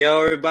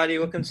Yo, everybody,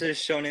 welcome to the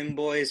Shonen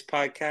Boys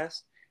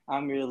podcast.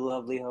 I'm your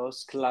lovely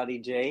host,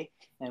 Kaladi J,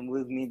 and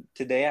with me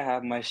today I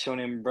have my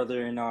Shonen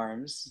brother in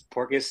arms,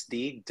 Porcus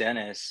D.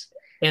 Dennis.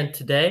 And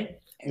today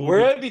we're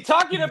going to be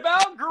talking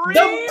about Greed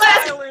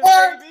Island,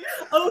 baby.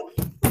 Oh,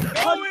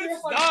 no,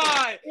 it's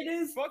not. It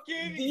is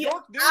fucking the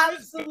York News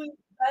absolute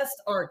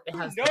best arc. It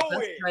has the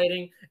best it.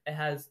 writing. It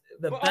has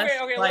the best.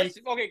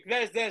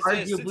 This.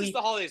 Arguably, This is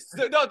the holidays.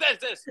 No,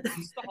 this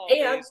is the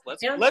holidays.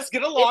 Let's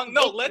get along.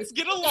 Let's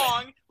get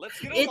along.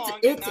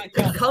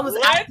 It comes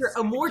after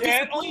a more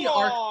disappointing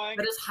arc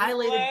that is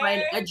highlighted by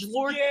an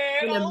edgelord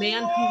and a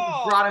man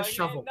who brought a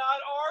shovel. Not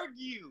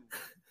argue.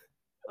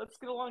 Let's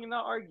get along and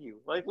not argue.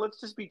 Like, let's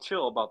just be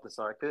chill about this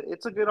arc.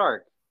 It's a good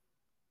arc.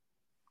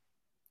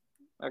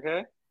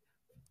 Okay?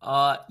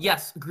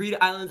 Yes, Greed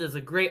Island is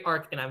a great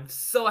arc, and I'm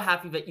so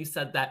happy that you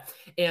said that.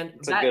 And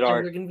it's a good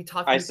arc. We're going to be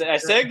talking I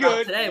said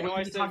good. Today. We're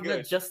going to be talking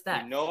about just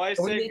that. I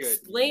said good.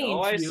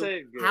 Explain to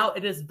you how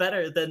it is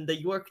better than the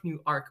York New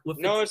arc with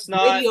it's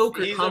not.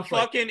 Mediocre He's conflict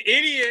a fucking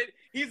idiot.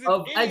 He's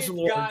an idiot,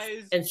 edgelords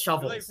guys. And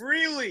shovels. Like,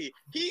 really?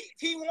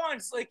 He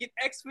wants like an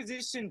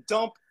exposition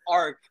dump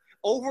arc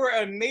over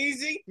an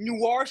amazing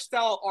noir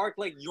style arc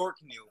like York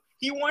New.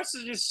 He wants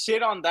to just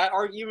shit on that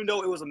arc even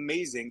though it was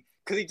amazing.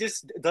 Because he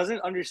just doesn't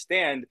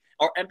understand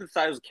or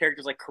empathize with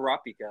characters like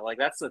Kurapika. Like,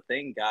 that's the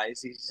thing, guys.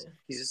 He's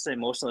just an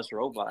emotionless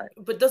robot.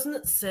 But doesn't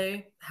it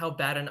say how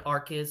bad an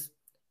arc is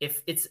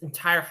if its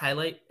entire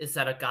highlight is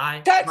that a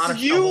guy... That's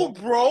you,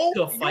 bro!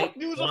 York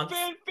New's a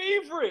fan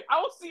favorite.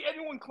 I don't see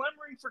anyone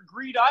clamoring for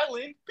Greed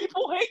Island.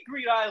 People hate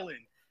Greed Island.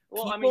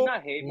 Well, I mean,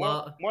 not hate.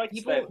 More like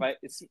people,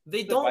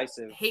 they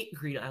divisive. Don't hate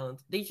Greed Island.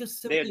 They just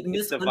simply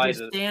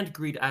misunderstand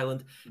Greed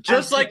Island.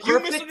 Just like you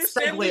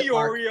misunderstand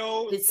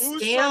Leorio,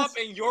 Usopp,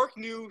 and York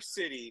New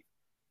City.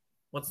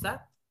 What's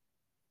that?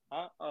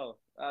 Huh? Oh,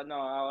 no,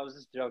 I was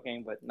just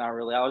joking, but not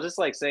really. I was just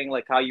like saying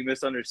like how you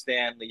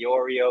misunderstand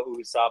Leorio,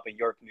 Usopp, and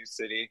York New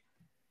City.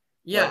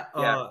 Yeah,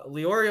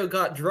 Leorio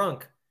got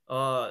drunk.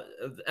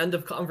 End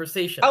of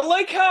conversation. I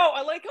like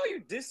how you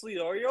diss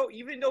Leorio,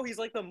 even though he's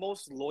like the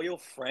most loyal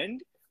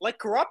friend. Like,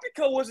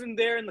 Kurapika wasn't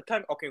there in the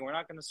time. Okay, we're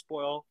not going to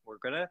spoil. We're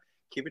going to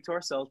keep it to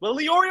ourselves. But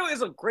Leorio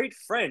is a great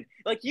friend.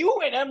 Like,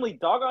 you and Emily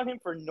dog on him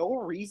for no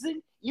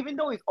reason, even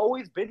though he's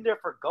always been there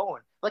for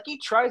Gon. Like, he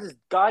tries his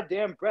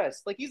goddamn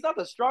best. Like, he's not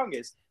the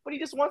strongest, but he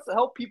just wants to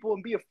help people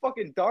and be a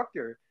fucking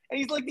doctor. And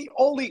he's like the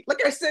only, like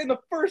I said in the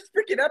first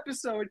freaking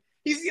episode,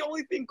 he's the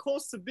only thing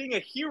close to being a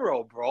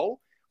hero, bro.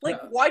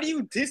 Like, why do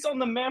you diss on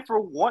the man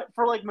for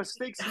like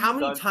mistakes? How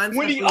many times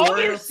has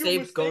Leorio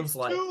saved Gon's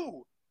life?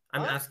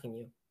 I'm asking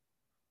you.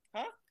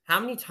 Huh? How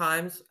many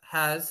times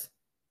has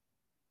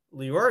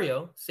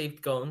Leorio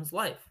saved Gon's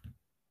life?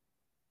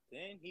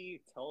 Didn't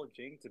he tell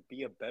Jing to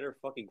be a better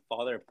fucking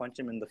father and punch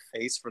him in the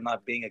face for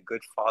not being a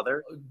good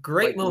father?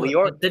 Great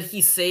moment. Did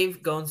he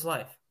save Gon's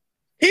life?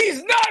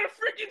 He's not a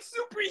freaking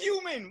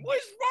superhuman! What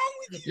is wrong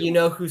with you? You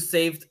know who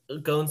saved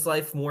Gon's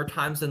life more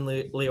times than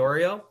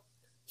Leorio?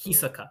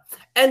 Hisoka.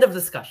 End of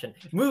discussion.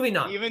 Moving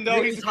on. Even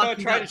though Hisoka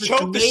tried to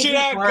choke the shit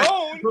out of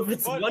Gon, with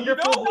its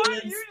wonderful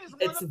villains,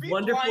 its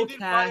wonderful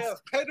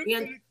cast,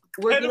 and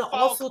we're going to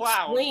also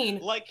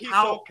explain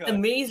how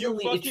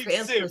amazingly it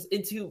transfers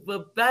into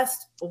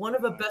one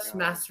of the best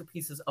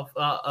masterpieces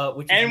of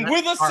which is and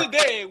with us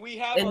today we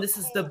have this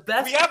is the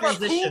best we have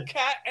transition. Our cool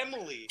cat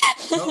Emily.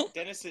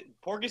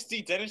 Porcus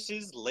D.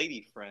 Dennis's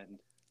lady friend.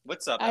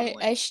 What's up, Emily?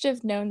 I should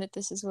have known that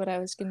this is what I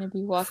was going to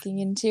be walking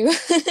into.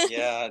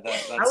 Yeah,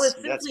 I was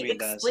simply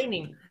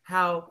explaining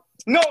how.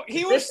 No,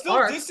 he was still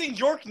dissing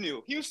York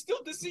New. He was still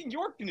dissing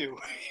York New.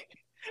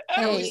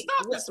 Hey,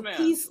 stop this man.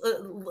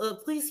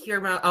 Please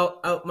hear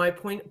out my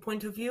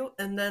point of view,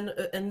 and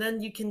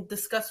then you can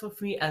discuss with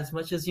me as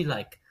much as you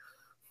like.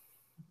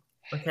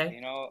 Okay.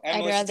 You know,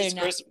 Emily,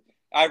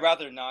 I'd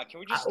rather not. Can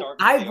we just start?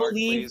 I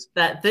believe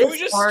that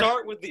this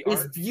arc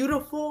is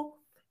beautiful,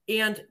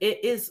 and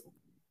it is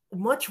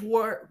much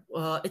more.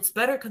 It's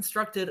better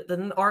constructed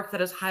than an arc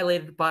that is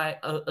highlighted by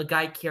a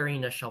guy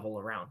carrying a shovel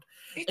around.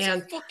 It's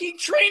a fucking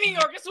training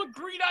arc. That's what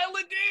Greed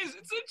Island is.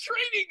 It's a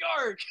training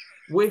arc.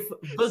 With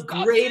the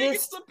greatest,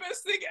 it's the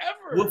best thing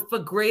ever. With the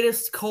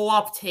greatest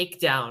co-op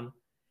takedown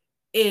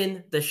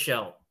in the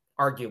show,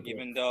 arguably.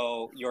 Even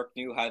though York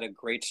New had a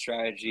great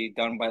strategy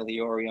done by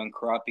Leorio and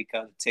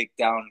Kurapika to take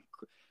down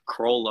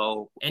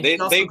Chrollo. And they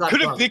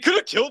could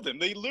have killed him.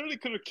 They literally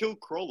could have killed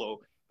Chrollo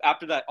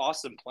after that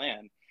awesome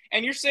plan.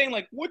 And you're saying,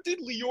 like, what did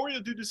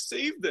Leorio do to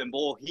save them?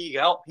 Well, he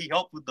helped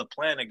with the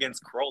plan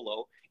against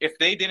Chrollo. If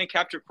they didn't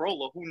capture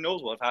Chrollo, who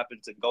knows what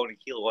happened to Gon and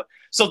Killua.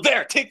 So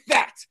there, take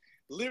that!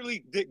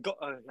 Literally,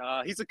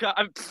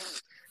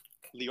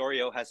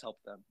 Leorio has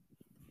helped them.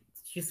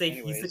 Did you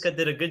say Hisoka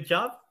did a good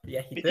job?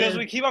 Yeah, he did. Because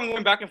we keep on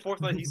going back and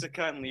forth with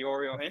Hisoka and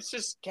Leorio, and it's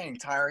just getting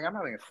tiring. I'm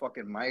having a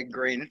fucking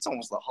migraine. It's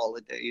almost the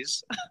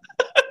holidays.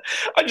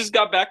 I just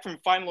got back from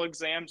final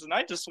exams, and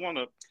I just want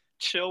to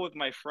chill with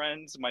my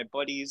friends, my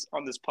buddies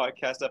on this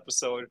podcast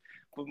episode.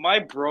 But my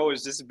bro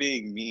is just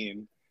being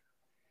mean.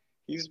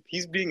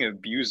 He's being an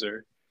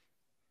abuser.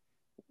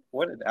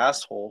 What an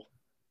asshole.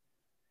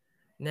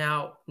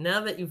 Now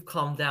that you've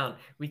calmed down,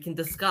 we can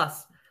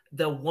discuss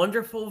the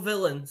wonderful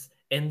villains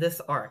in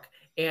this arc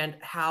and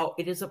how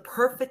it is a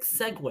perfect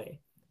segue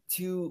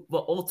to the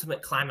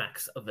ultimate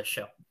climax of the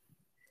show.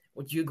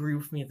 Would you agree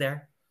with me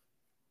there?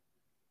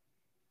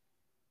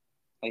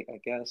 I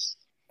guess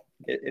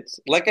it's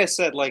like I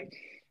said, like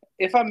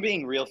if I'm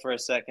being real for a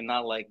second,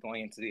 not like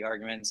going into the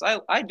arguments,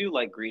 I do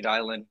like Greed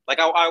Island. Like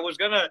I was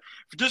gonna,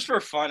 just for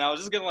fun, I was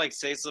just gonna like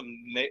say some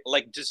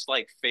like just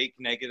like fake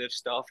negative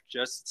stuff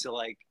just to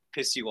like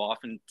piss you off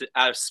and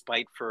out of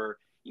spite for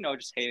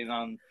just hating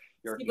on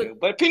your view.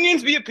 But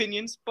opinions be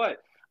opinions.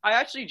 But I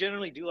actually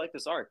generally do like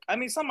this arc. I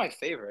mean, it's not my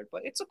favorite,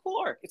 but it's a cool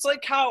arc. It's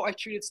like how I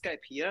treated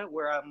Skypiea,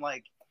 where I'm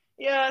like,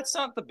 yeah, it's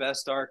not the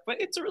best arc,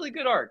 but it's a really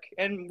good arc.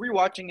 And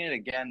rewatching it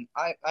again,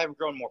 I've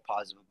grown more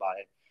positive about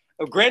it.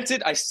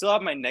 Granted, I still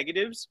have my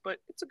negatives, but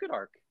it's a good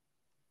arc.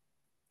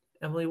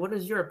 Emily, what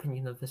is your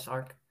opinion of this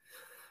arc?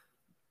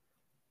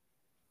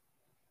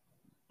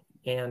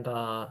 And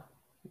you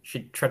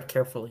should tread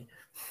carefully.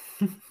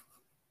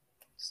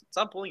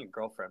 Stop bullying your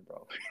girlfriend,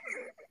 bro.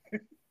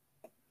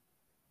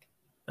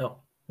 Oh,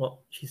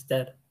 well, she's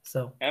dead,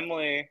 so.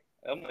 Emily.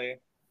 Oh, man.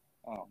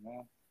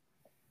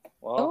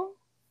 Well.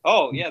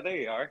 Oh, yeah, there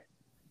you are.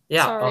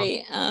 Yeah.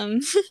 Sorry. I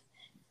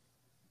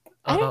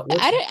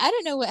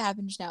don't know what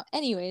happened just now.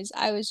 Anyways,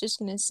 I was just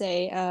gonna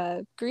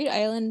say, Greed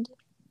Island,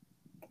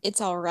 it's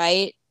all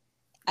right.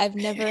 I've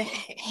never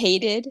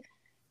hated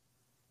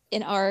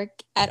an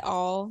arc at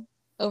all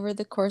over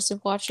the course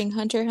of watching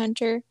Hunter x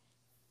Hunter,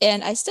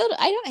 and I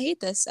don't hate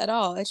this at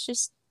all. It's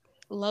just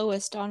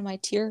lowest on my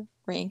tier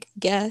rank, I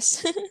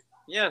guess.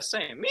 Yeah,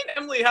 same. Me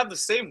and Emily have the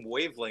same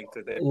wavelength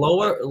today.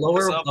 Lower.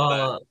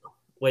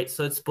 Wait,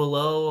 so it's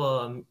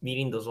below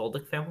meeting the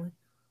Zoldyck family?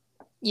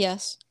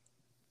 Yes.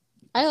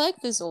 I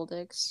like the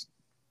Zoldycks.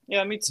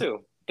 Yeah, me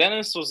too.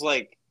 Dennis was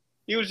like,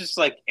 he was just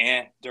like,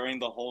 during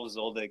the whole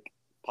Zoldyck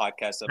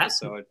podcast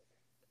episode.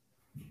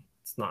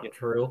 It's not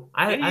true.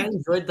 I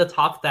enjoyed the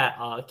talk that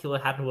Killer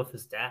had with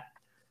his dad.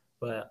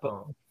 But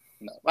no.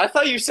 I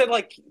thought you said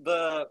like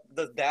the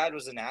dad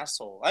was an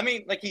asshole. I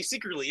mean, like he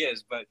secretly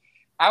is, but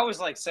I was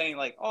like saying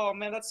like, oh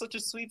man, that's such a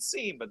sweet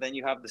scene. But then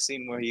you have the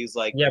scene where he's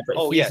like,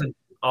 he's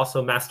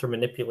also master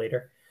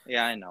manipulator.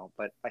 Yeah, I know,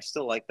 but I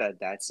still like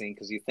that scene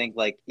because you think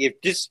like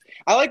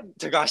I like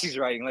Togashi's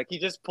writing. Like he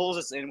just pulls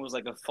us in with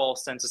like a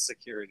false sense of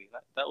security.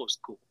 That was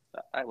cool.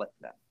 I like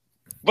that.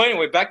 But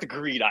anyway, back to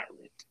Greed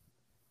Island.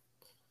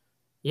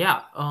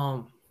 Yeah.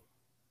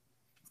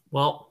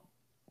 Well,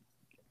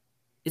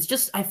 it's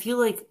just I feel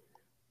like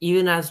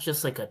even as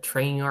just like a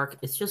training arc,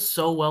 it's just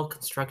so well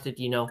constructed,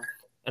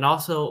 And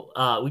also,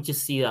 we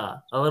just see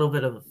a little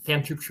bit of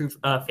Phantom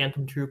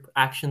Troop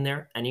action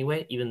there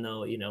anyway, even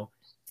though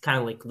kind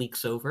of like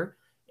leaks over,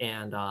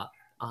 and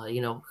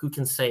who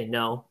can say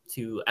no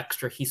to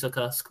extra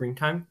Hisoka screen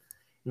time?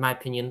 In my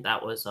opinion,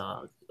 that was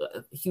a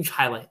huge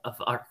highlight of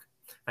the arc.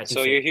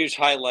 So your huge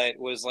highlight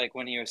was like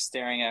when he was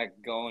staring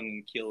at Gon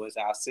and Killua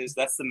asses.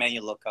 That's the man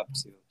you look up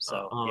to.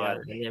 So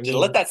just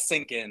let that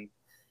sink in.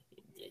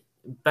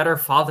 Better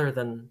father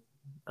than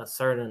a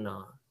certain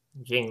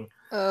Jing.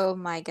 Oh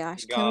my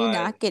gosh! Can we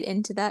not get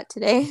into that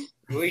today?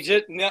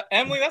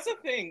 Emily, that's the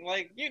thing.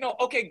 Like,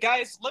 okay,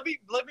 guys, let me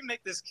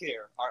make this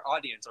clear. Our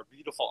audience, our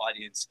beautiful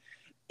audience.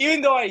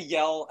 Even though I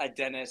yell at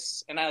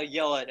Dennis and I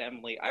yell at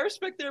Emily, I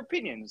respect their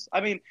opinions.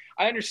 I mean,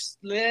 I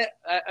understand.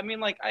 I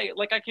mean, I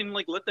can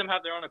let them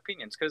have their own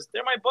opinions because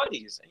they're my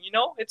buddies, and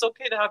it's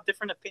okay to have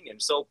different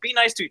opinions. So be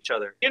nice to each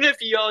other. Even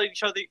if you yell at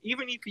each other,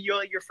 even if you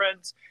yell at your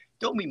friends,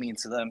 don't be mean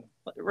to them.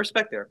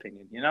 Respect their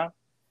opinion.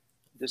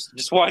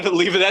 Just wanted to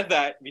leave it at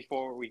that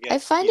before we get. I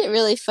find it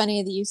really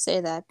funny that you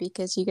say that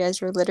because you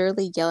guys were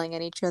literally yelling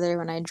at each other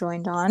when I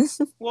joined on.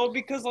 Well,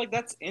 because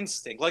that's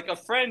instinct. Like a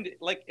friend,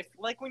 if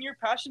when you're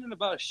passionate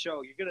about a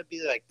show, you're gonna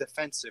be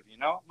defensive,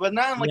 but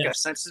not in a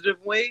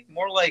sensitive way.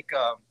 More like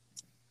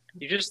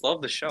you just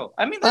love the show.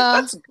 I mean,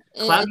 that's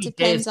it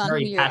depends on who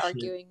you're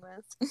arguing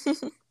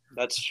with.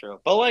 That's true,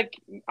 but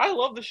I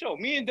love the show.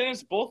 Me and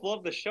Dennis both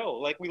love the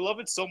show. We love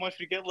it so much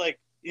we get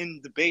in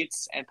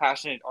debates and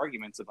passionate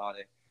arguments about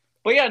it.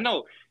 But yeah,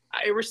 no,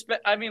 I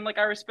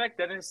respect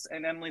Dennis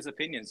and Emily's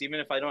opinions, even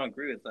if I don't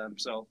agree with them.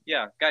 So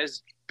yeah,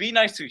 guys, be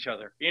nice to each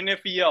other. Even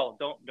if you yell,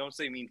 don't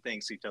say mean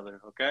things to each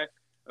other. Okay.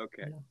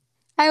 Okay.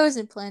 I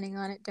wasn't planning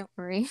on it. Don't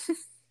worry.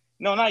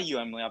 No, not you,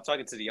 Emily. I'm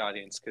talking to the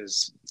audience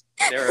because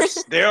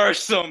there are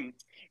some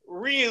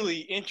really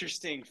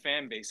interesting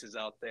fan bases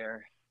out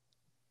there.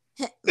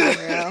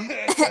 I'm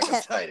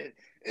excited.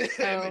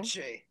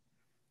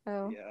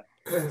 Oh.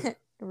 Yeah.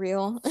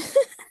 Real.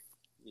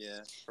 Yeah,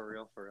 for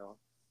real.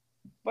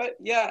 But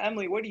yeah,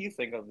 Emily, what do you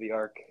think of the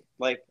arc?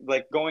 Like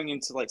going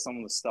into some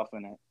of the stuff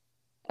in it.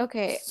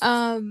 Okay.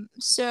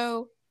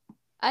 So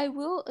I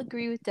will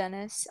agree with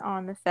Dennis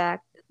on the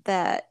fact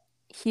that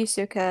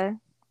Hisoka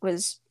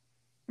was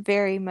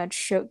very much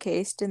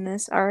showcased in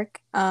this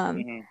arc.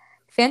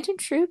 Phantom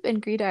Troop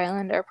and Greed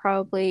Island are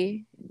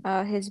probably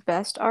his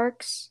best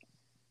arcs.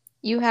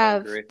 You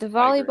have the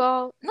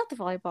volleyball, not the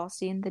volleyball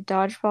scene, the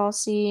dodgeball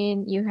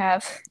scene. You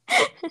have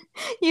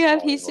you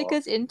have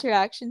Hisoka's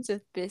interactions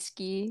with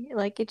Bisky.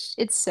 Like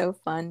it's so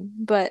fun,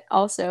 but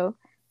also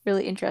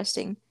really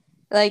interesting.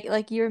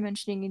 Like you were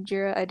mentioning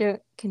Injira, I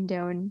don't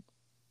condone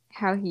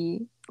how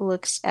he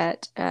looks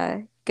at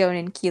Gon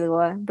and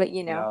Killua, but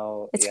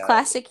it's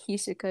classic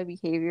Hisoka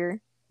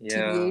behavior.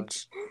 Yeah.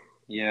 TBH.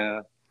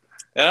 Yeah.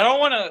 And I don't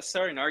want to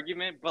start an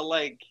argument, but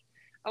like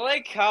I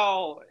like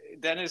how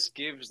Dennis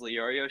gives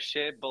Leorio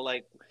shit, but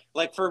like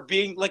for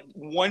being like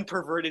one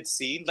perverted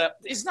scene that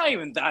it's not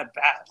even that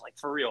bad, like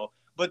for real.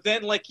 But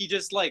then like he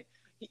just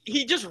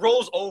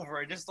rolls over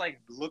and just like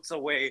looks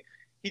away.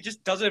 He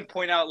just doesn't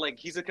point out like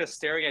he's like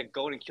staring at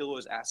Gon and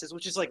Killua's asses,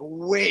 which is like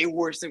way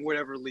worse than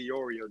whatever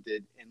Leorio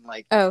did in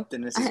like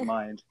Dennis's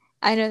mind.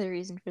 I know the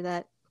reason for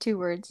that. 2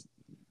 words.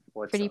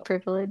 Pretty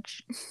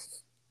privilege.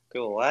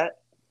 Cool. What?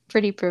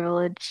 Pretty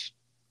privilege.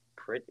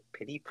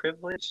 Pretty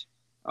privilege?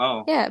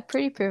 Oh. Yeah,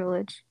 pretty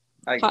privilege.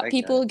 Hot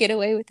people get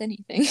away with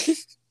anything.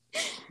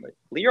 Like,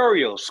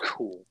 Leorio's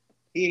cool.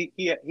 He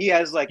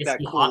has like is that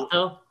he cool. Hot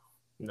though?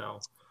 No.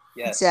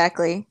 Yes.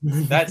 Exactly.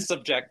 That's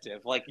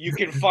subjective. Like you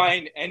can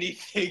find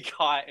anything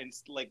hot and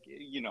like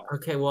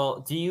Okay,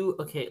 well,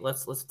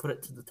 let's put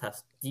it to the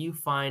test. Do you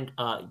find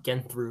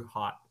Genthru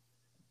hot?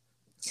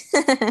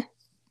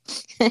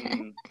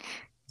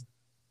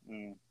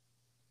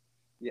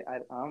 Yeah,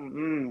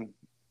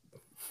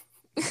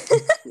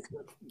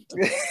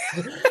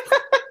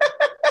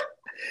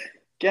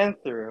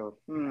 Genthru.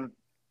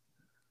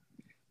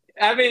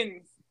 I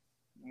mean,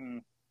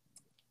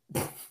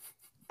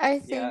 I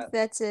think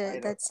that's a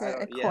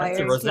acquired That's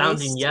a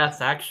resounding taste.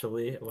 yes,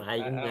 actually.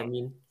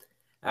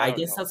 I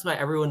guess that's why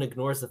everyone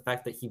ignores the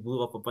fact that he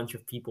blew up a bunch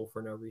of people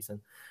for no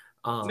reason.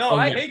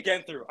 I hate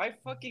Genthru. I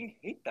fucking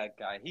hate that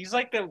guy. He's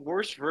like the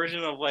worst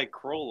version of like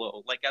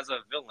Chrollo, like as a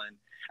villain.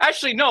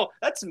 Actually, no,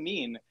 that's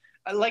mean.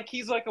 Like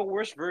he's like a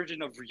worse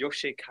version of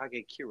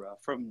Yoshikage Kira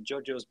from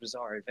JoJo's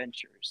Bizarre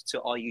Adventures. To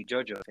all you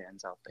JoJo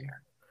fans out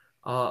there.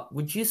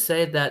 Would you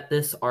say that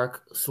this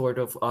arc sort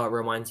of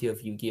reminds you of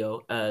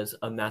Yu-Gi-Oh! As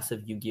a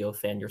massive Yu-Gi-Oh!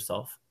 Fan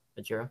yourself,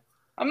 Ajira?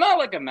 I'm not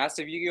like a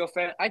massive Yu-Gi-Oh!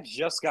 Fan. I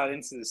just got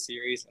into the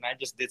series and I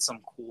just did some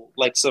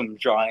some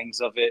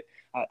drawings of it.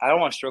 I don't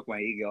want to stroke my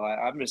ego.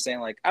 I'm just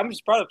saying, like, I'm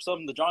just proud of some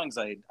of the drawings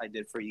I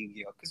did for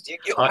Yu-Gi-Oh! Because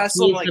Yu-Gi-Oh! has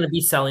some, he's going to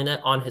be selling it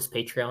on his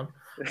Patreon.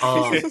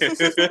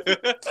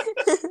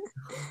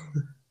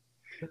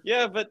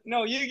 Yeah, but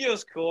no,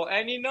 Yu-Gi-Oh's cool.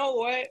 And you know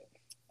what?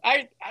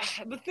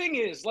 The thing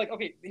is, like,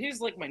 okay,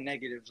 here's like my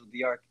negatives of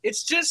the arc.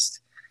 It's just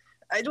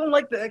I don't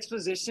like the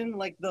exposition,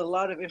 like a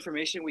lot of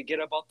information we get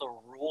about the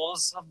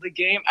rules of the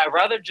game. I'd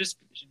rather just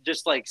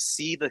like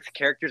see the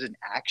characters in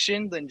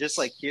action than just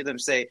like hear them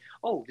say,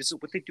 "Oh, this is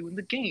what they do in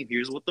the game.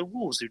 Here's what the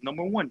rules are.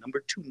 Number 1,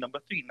 number 2, number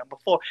 3, number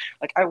 4."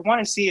 Like I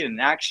want to see it in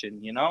action.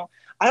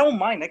 I don't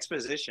mind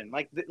exposition.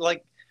 Like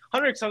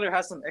Hunter x Hunter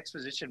has some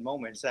exposition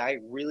moments that I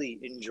really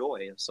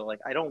enjoy. So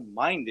like I don't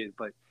mind it,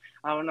 but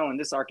I don't know. In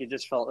this arc, it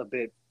just felt a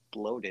bit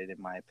bloated,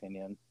 in my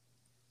opinion.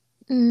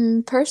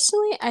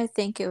 Personally, I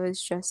think it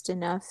was just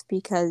enough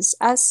because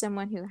as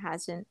someone who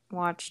hasn't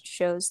watched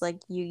shows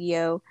like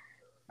Yu-Gi-Oh,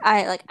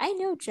 I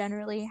know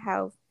generally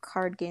how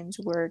card games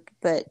work,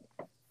 but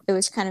it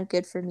was kind of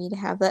good for me to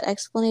have that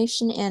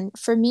explanation. And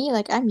for me,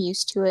 like I'm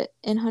used to it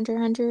in Hunter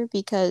x Hunter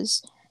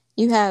because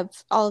you have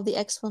all of the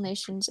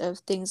explanations of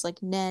things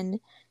like Nen,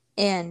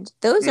 and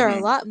those are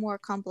a lot more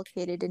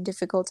complicated and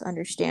difficult to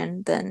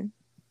understand than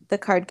the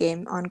card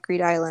game on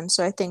Greed Island.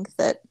 So I think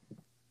that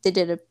they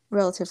did a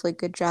relatively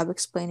good job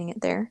explaining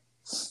it there.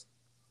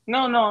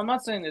 No, I'm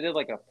not saying they did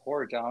like a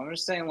poor job. I'm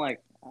just saying like,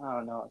 I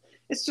don't know.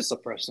 It's just a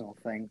personal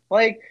thing.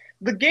 Like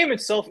the game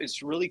itself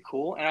is really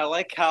cool. And I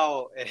like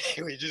how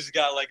we just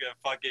got like a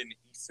fucking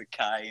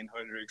isekai in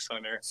Hunter x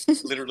Hunter.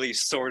 Literally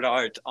Sword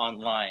Art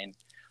Online.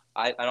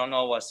 I don't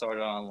know what Sword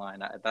Art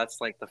Online. That's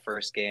like the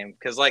first game.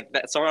 Because like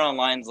that Sword Art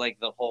Online's like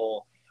the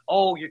whole,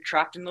 oh, you're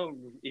trapped in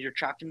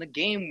the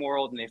game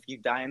world. And if you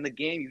die in the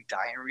game, you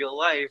die in real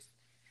life.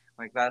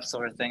 Like that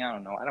sort of thing. I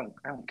don't know. I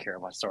don't care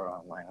about Sword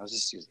Art Online. I was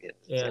just using it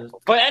as an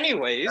example. But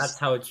anyways, that's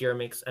how Ajira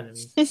makes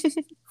enemies.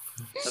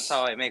 That's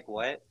how I make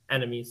what?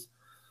 Enemies.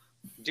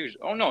 Dude,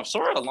 oh no,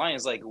 Sword Art Online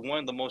is like one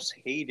of the most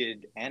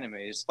hated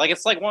animes. Like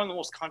it's like one of the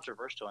most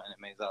controversial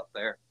animes out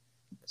there.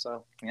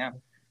 So yeah.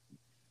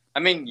 I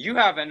mean, you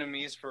have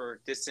enemies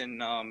for dissing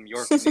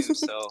your canoe,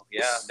 so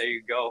yeah, there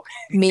you go.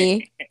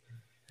 Me.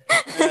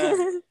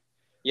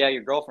 Yeah,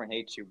 your girlfriend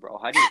hates you, bro.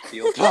 How do you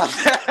feel about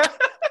that?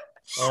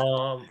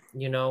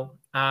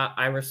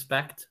 I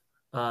respect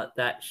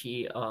that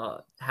she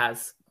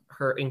has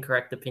her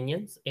incorrect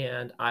opinions,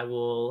 and I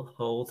will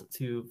hold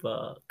to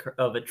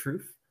the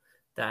truth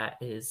that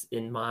is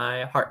in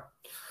my heart.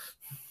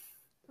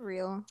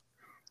 Real.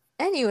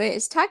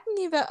 Anyways,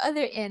 talking about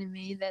other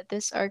anime that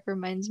this arc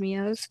reminds me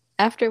of,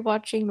 after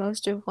watching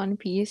most of One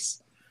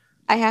Piece,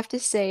 I have to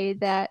say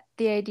that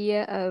the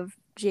idea of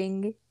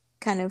Jing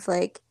kind of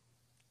like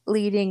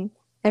leading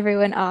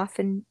everyone off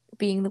and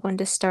being the one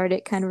to start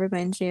it kind of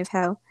reminds me of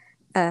how,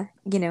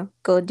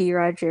 Gold D.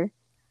 Roger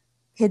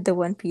hid the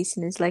One Piece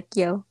and is like,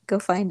 "Yo, go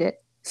find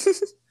it."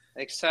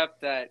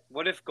 Except that,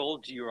 what if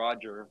Goldie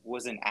Roger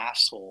was an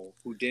asshole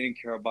who didn't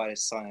care about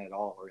his son at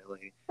all,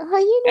 really? Oh,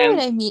 you know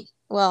what I mean.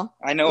 Well,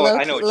 I know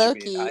what you mean.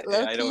 Loki,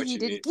 I know what he you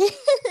didn't mean. care.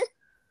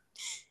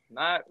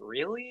 Not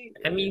really.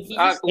 I mean,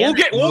 we'll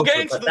get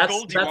into the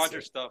Goldie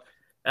Roger stuff.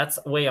 That's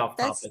way off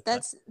topic.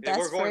 That's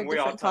we're for going a way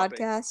different off topic.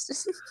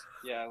 podcast.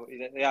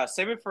 yeah.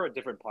 Save it for a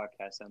different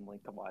podcast, Emily.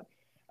 Come on.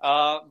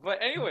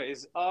 But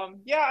anyways,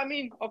 yeah. I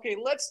mean, okay.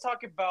 Let's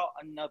talk about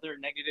another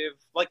negative,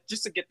 like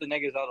just to get the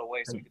negatives out of the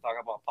way, so we can talk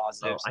about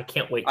positives. Oh, I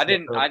can't wait. I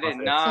did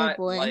not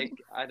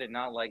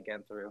like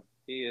Genthru.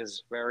 He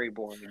is very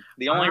boring.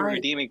 The only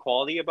redeeming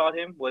quality about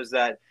him was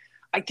that,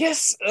 I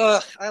guess,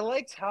 I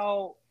liked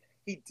how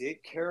he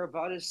did care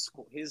about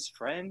his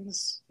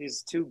friends,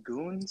 his two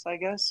goons, I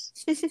guess.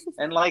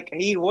 And, like,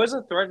 he was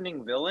a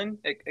threatening villain,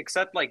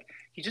 except, like,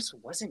 he just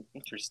wasn't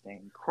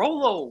interesting.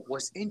 Chrollo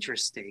was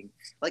interesting.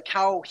 Like,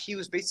 how he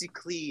was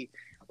basically,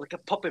 like, a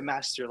puppet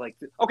master. Like,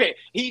 okay,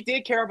 he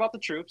did care about the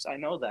troops, I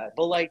know that.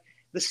 But, like,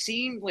 the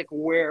scene, like,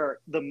 where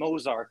the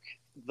Mozark,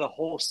 the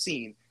whole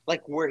scene,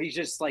 like, where he's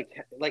just, like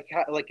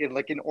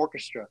an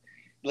orchestra,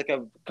 like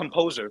a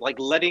composer, like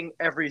letting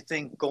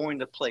everything go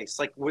into place,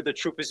 like where the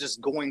troop is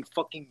just going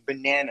fucking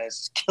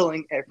bananas,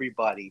 killing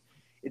everybody.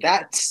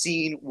 That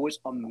scene was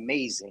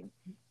amazing.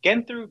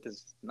 Genthru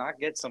does not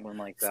get someone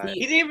like that.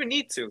 He didn't even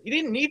need to. He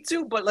didn't need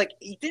to, but like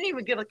he didn't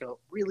even get like a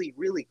really,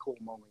 really cool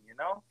moment, you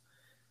know?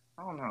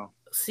 I don't know.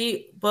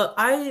 See, but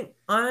I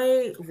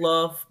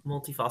love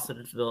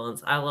multifaceted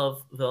villains. I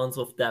love villains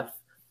with depth.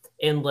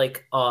 And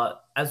like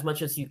as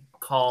much as you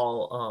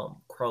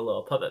call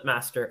Chrollo a puppet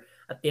master,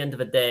 at the end of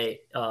the day,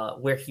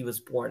 where he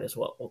was born is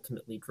what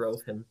ultimately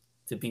drove him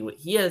to be what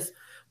he is.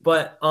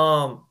 But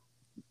I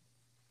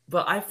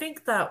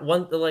think that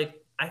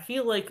I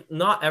feel like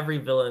not every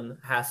villain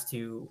has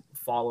to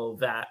follow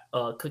that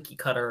cookie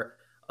cutter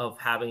of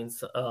having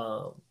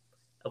a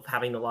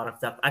lot of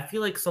depth. I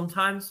feel like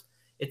sometimes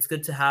it's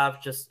good to have,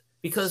 just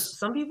because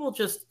some people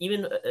just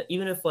even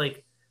if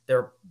like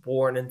they're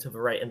born into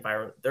the right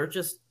environment, they're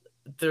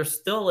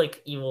still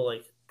like evil,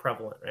 like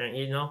prevalent, right?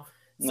 You know.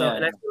 So,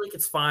 and I feel like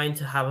it's fine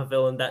to have a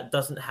villain that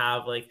doesn't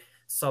have like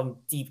some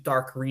deep,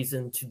 dark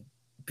reason to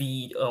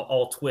be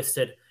all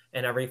twisted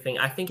and everything.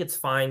 I think it's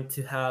fine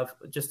to have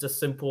just a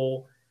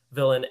simple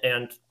villain,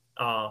 and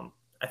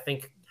I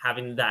think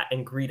having that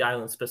in Greed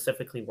Island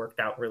specifically worked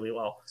out really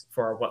well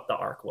for what the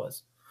arc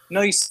was.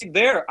 No, you see,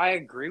 there, I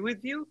agree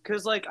with you,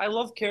 because like I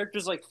love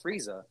characters like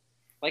Frieza.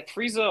 Like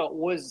Frieza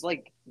was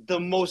like the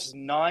most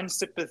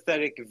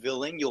non-sympathetic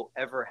villain you'll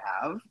ever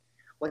have.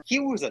 Like he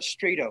was a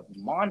straight up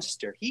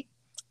monster. He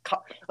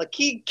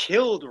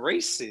killed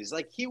races.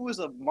 Like he was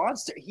a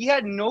monster. He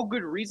had no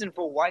good reason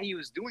for why he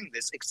was doing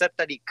this except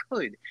that he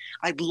could.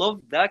 I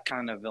love that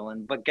kind of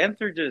villain, but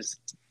Genthru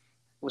just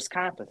was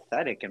kind of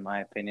pathetic in my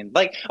opinion.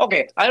 Like,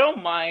 okay, I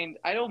don't mind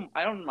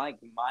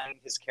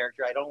his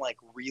character. I don't like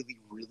really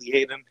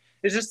hate him.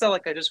 It's just that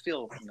like I just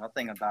feel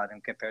nothing about him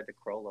compared to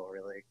Chrollo,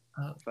 really.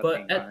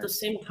 But at the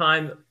same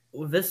time,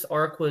 this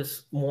arc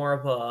was more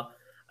of a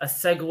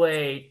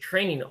segue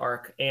training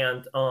arc,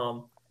 and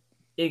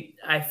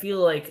I feel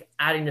like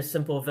adding a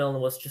simple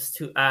villain was just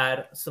to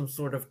add some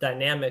sort of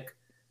dynamic,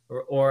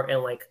 or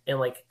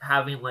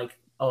having like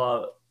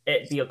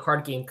it be a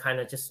card game, kind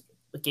of just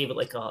gave it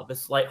like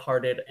this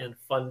lighthearted and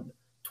fun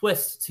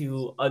twist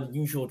to a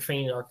usual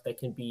training arc that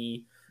can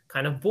be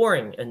kind of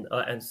boring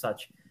and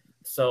such.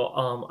 So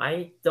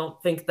I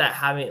don't think that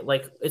having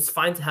it's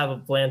fine to have a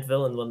bland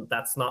villain when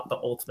that's not the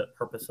ultimate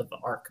purpose of the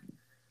arc.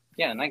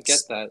 Yeah, and I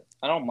get that.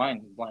 I don't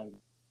mind bland.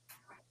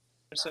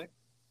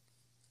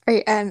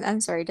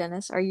 I'm sorry,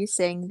 Dennis. Are you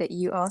saying that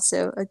you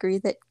also agree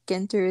that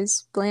Genthru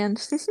is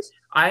bland?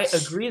 I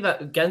agree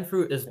that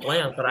Genthru is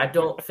bland, but I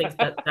don't think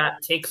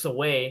that takes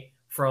away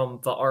from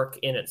the arc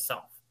in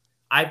itself.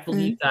 I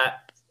believe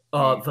that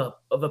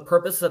the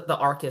purpose that the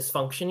arc is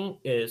functioning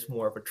is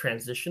more of a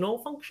transitional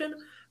function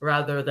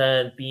rather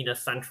than being a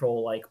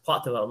central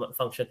plot development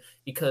function.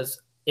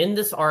 Because in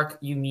this arc,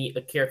 you meet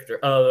a character,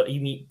 you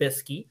meet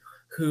Bisky,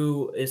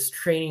 who is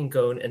training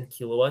Gon and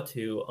Killua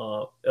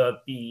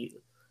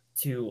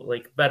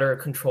to better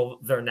control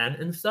their Nen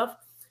and stuff.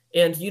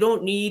 And you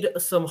don't need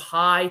some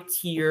high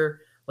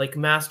tier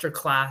master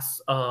class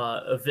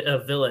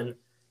villain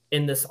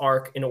in this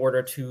arc in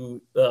order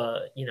to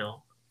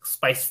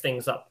spice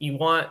things up. You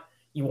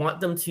want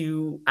them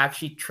to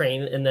actually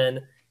train, and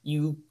then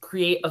you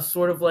create a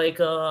sort of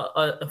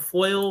a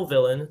foil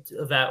villain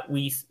that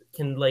we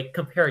can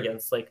compare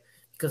against.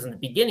 Because in the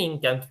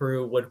beginning,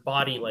 Genthru would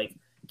body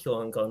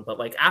Killua and Gon,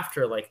 but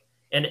after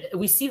and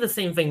we see the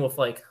same thing with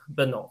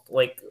Benolt.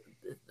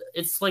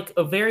 It's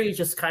a very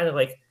just kind of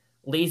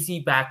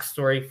lazy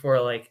backstory for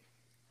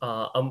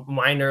a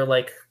minor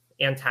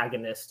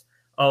antagonist.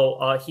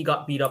 He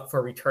got beat up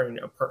for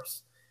returning a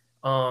purse.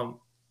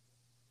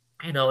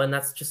 And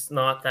that's just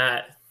not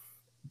that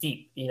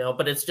deep,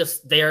 but it's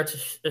just there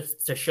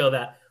to show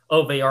that,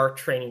 they are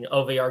training,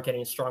 they are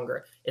getting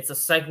stronger. It's a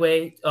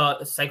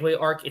segue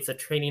arc, it's a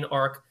training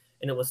arc,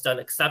 and it was done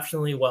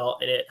exceptionally well,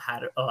 and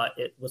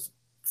it was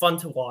fun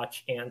to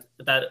watch, and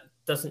that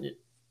doesn't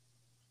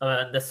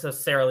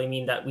necessarily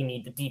mean that we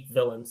need the deep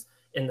villains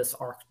in this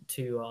arc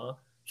to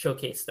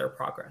showcase their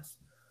progress.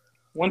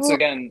 Once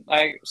again,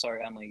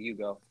 sorry, Emily, you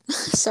go.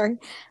 Sorry.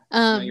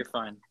 No, you're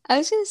fine. I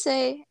was gonna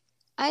say,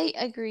 I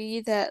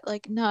agree that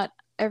like not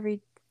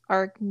every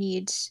arc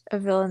needs a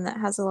villain that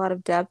has a lot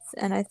of depth,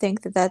 and I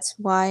think that that's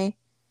why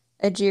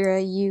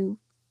Ajira, you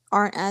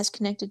aren't as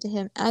connected to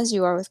him as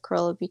you are with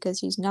Cruella, because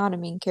he's not a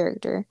main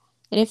character.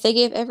 And if they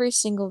gave every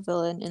single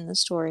villain in the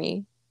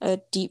story a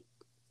deep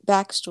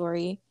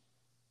backstory,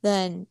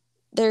 then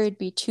there would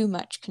be too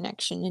much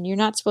connection, and you're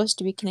not supposed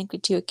to be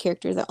connected to a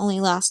character that only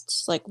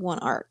lasts like one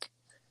arc,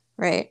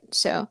 right?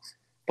 So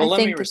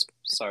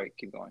sorry,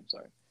 keep going.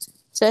 Sorry.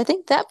 So I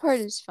think that part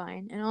is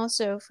fine. And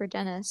also for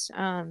Dennis,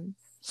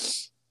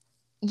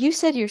 you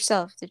said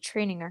yourself the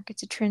training arc,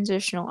 it's a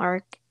transitional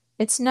arc.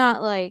 It's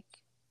not like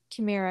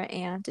Chimera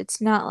Ant.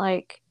 It's not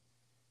like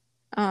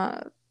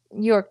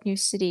York New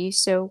City.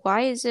 So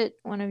why is it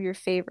one of your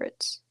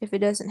favorites if it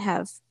doesn't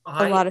have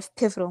a lot of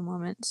pivotal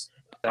moments?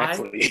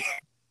 Exactly.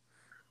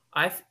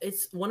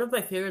 It's one of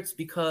my favorites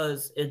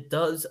because it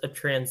does a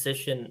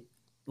transition,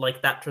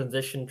 like that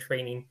transition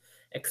training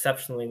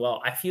exceptionally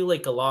well. I feel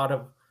like a lot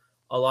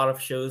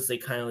of shows, they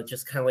kind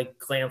of like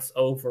glance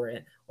over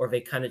it, or they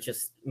kind of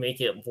just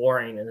make it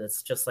boring, and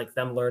it's just like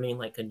them learning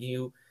like a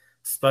new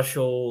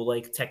special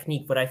like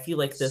technique. But I feel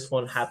like this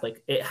one had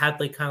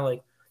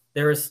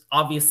there was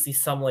obviously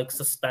some like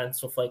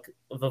suspense with like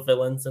the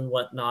villains and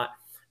whatnot,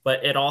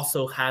 but it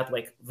also had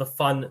like the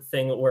fun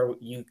thing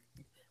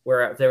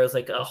where there was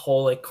like a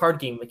whole like card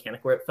game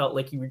mechanic where it felt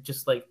like you were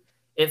just like,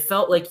 it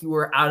felt like you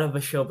were out of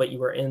a show, but you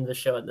were in the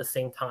show at the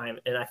same time.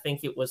 And I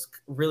think it was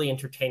really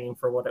entertaining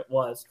for what it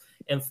was.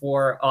 And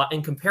for,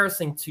 in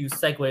comparison to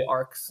segue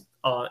arcs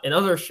in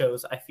other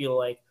shows, I feel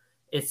like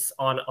it's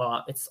on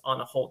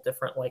a whole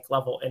different like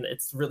level, and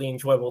it's really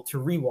enjoyable to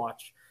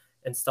rewatch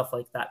and stuff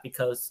like that,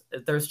 because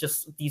there's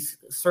just these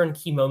certain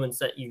key moments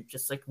that you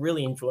just like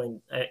really enjoy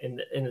in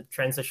the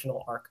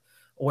transitional arc.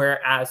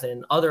 Whereas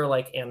in other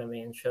like anime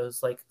and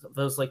shows, like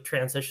those like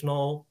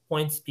transitional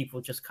points,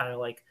 people just kind of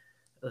like,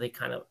 they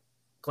kind of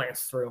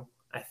glance through,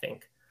 I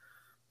think.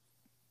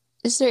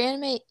 Is there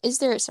any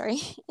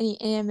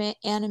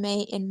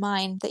anime in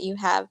mind that you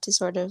have to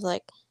sort of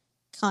like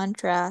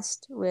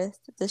contrast with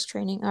this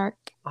training arc?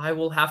 I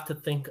will have to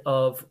think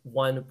of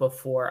one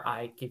before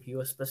I give you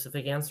a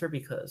specific answer,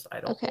 because I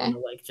don't want to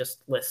like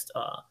just list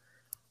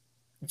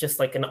just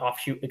like an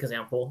offshoot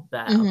example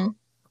that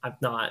I'm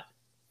not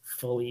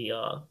fully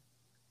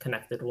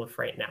connected with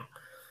right now.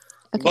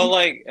 Okay. But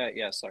like,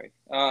 sorry.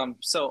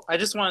 So I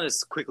just wanted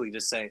to quickly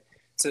just say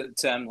to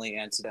Emily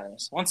and to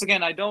Dennis, once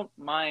again, I don't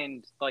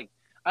mind, like,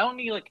 I don't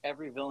need like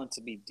every villain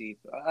to be deep.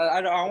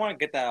 I want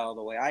to get that out of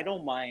the way. I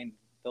don't mind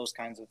those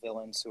kinds of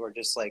villains who are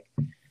just like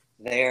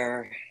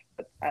there.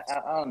 I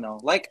don't know.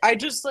 Like, I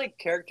just like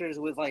characters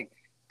with like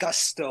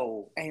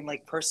gusto and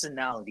like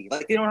personality.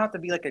 Like, they don't have to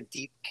be like a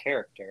deep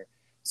character.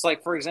 It's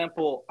like, for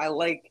example, I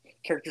like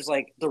characters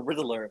like the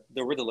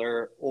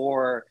Riddler,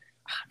 or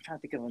I'm trying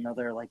to think of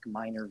another like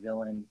minor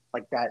villain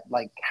like that,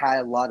 like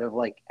had a lot of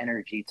like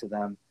energy to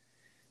them.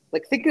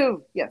 Like think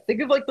of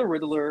like the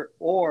Riddler,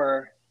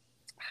 or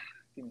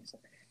give me a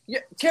second. Yeah,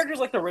 characters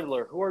like the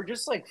Riddler who are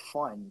just like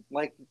fun.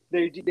 Like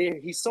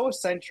he's so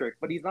eccentric,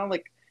 but he's not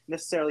like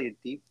necessarily a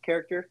deep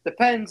character.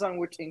 Depends on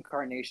which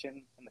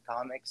incarnation in the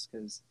comics,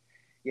 because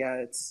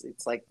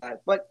it's like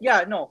that. But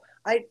yeah, no,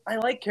 I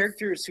like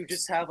characters who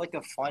just have like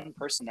a fun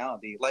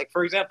personality. Like,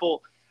 for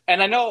example,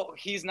 and I know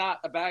he's not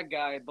a bad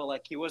guy, but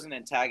like he was an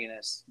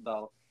antagonist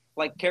though.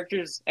 Like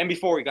characters, and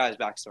before we got his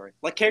backstory,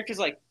 like characters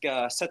like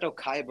Seto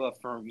Kaiba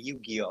from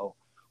Yu-Gi-Oh,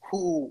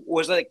 who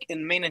was like the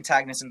main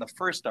antagonist in the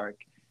first arc.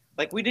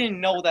 Like, we didn't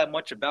know that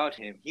much about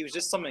him. He was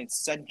just some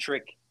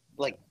eccentric,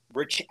 like,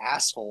 rich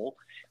asshole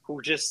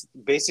who just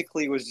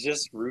basically was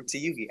just rude to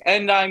Yugi.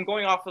 And I'm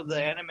going off of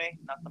the anime,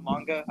 not the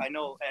manga. I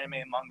know anime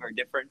and manga are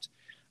different.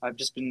 I've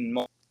just been...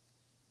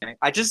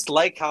 I just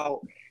like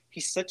how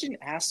he's such an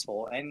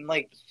asshole, and,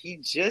 like, he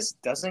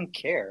just doesn't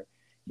care.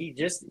 He's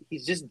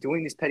just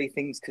doing these petty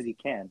things because he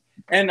can.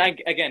 And,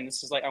 again,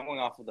 this is like, I'm going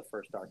off of the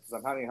first arc, because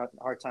I'm having a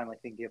hard time,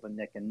 like, thinking of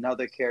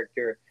another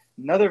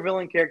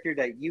villain character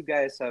that you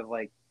guys have,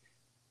 like,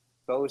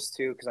 goes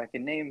to, because I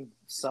can name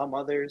some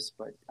others,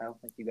 but I don't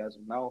think you guys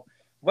will know.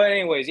 But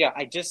anyways, yeah,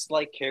 I just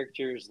like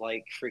characters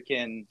like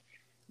freaking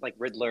like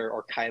Riddler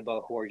or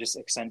Kaiba, who are just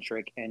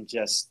eccentric and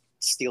just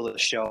steal the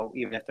show,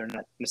 even if they're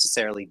not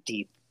necessarily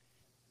deep.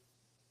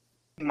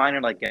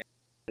 Minor, like,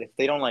 if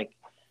they don't like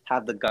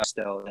have the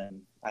gusto,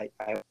 then I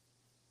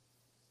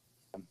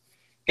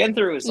getting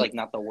through is like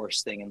not the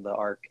worst thing in the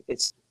arc.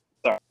 It's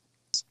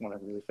when I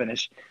really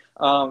finish.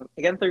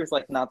 Getting through is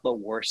like not the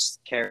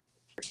worst character.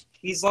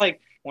 He's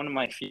like one of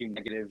my few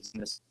negatives in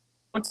this.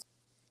 I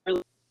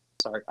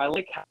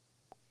like how,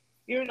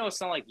 even though it's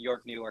not like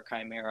York New or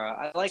Chimera,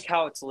 I like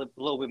how it's a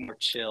little bit more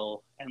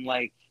chill, and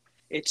like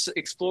it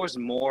explores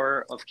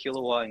more of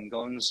Killua and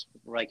Gon's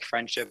like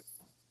friendship.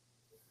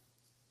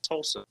 It's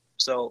wholesome.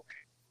 So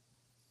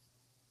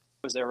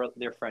it was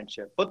their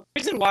friendship. But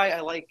the reason why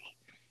I like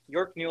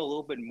York Neal a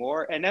little bit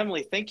more, and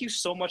Emily, thank you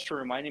so much for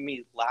reminding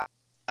me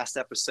last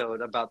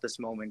episode about this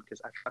moment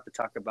because I forgot to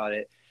talk about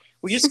it.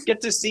 We just get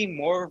to see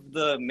more of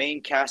the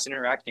main cast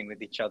interacting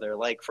with each other.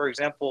 Like, for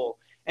example,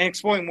 and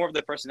exploring more of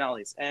their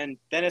personalities. And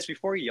Dennis,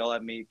 before you yell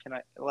at me, can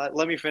I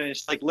let me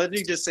finish? Like, let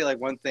me just say like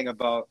one thing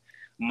about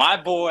my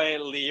boy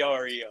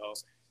Leorio.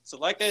 So,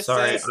 like I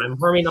said, I'm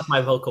warming up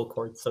my vocal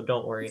cords, so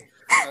don't worry.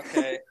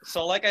 Okay,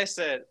 so like I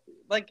said,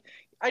 like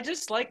I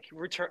just like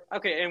return.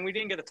 Okay, and we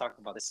didn't get to talk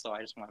about this, so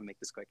I just want to make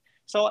this quick.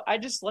 So I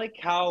just like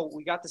how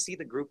we got to see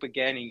the group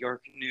again in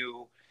York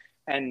New,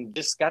 and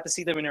just got to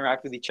see them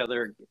interact with each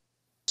other,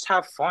 just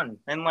have fun,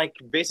 and like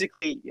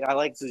basically, I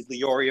like the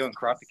Leorio and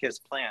Kurapika's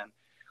plan.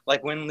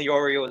 Like when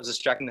Leorio was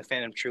distracting the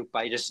Phantom Troop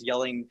by just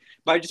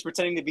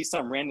pretending to be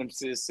some random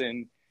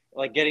citizen,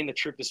 like getting the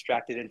troop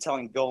distracted and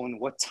telling Gon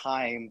what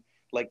time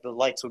like the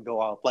lights would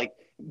go out, like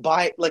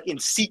in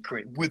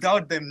secret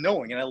without them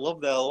knowing. And I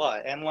love that a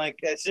lot. And like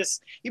it's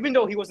just, even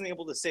though he wasn't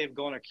able to save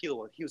Gon or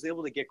Killua, he was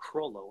able to get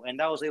Chrollo, and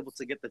that was able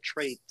to get the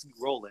trade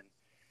rolling.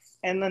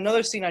 And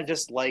another scene I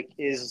just like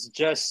is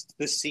just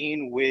the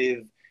scene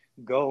with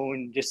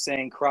Gon just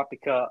saying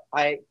Kurapika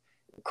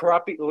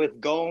with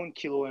Gon,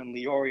 Killua, and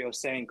Leorio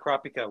saying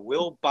Kurapika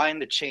will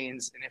bind the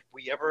chains, and if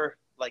we ever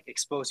like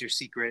expose your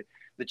secret,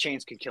 the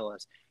chains can kill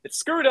us. It's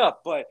screwed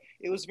up, but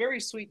it was very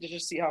sweet to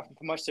just see how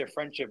much their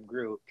friendship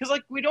grew. Because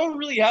like we don't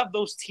really have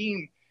those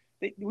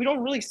we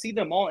don't really see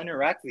them all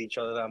interact with each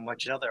other that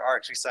much in other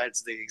arcs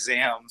besides the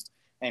exam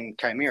and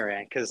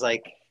Chimera, because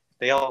like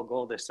they all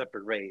go their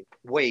separate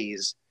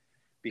ways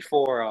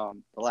before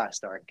the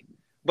last arc.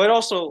 But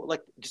also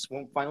like just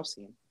one final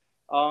scene.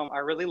 I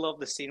really love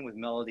the scene with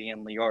Melody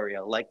and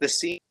Leorio. Like the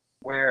scene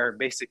where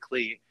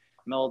basically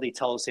Melody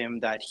tells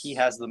him that he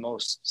has the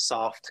most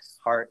soft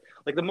heart,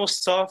 like the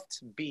most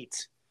soft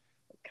beat.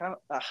 Kind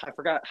of, I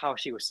forgot how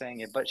she was saying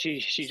it, but she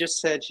just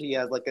said she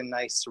has like a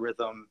nice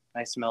rhythm,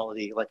 nice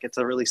melody. Like it's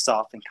a really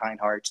soft and kind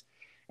heart,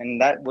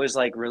 and that was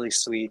like really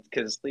sweet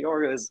because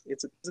Leorio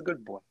he's a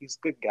good boy. He's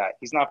a good guy.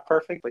 He's not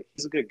perfect, but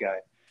he's a good guy.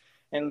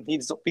 And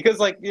he's because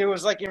like it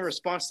was like in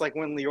response, like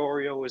when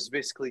Leorio was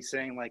basically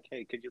saying like,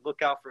 "Hey, could you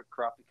look out for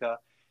Kurapika?"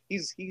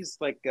 He's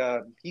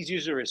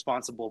usually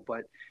responsible,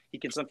 but he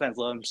can sometimes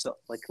let himself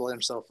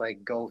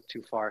like go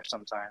too far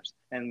sometimes.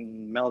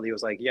 And Melody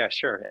was like, "Yeah,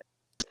 sure."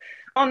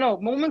 I don't know.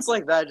 Moments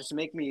like that just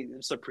make me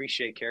just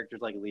appreciate characters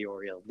like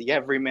Leorio, the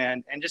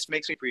everyman, and just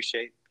makes me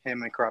appreciate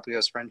him and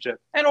Kurapika's friendship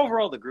and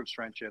overall the group's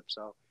friendship.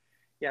 So,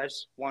 yeah, I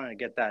just wanted to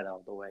get that out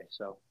of the way.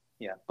 So,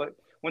 yeah. But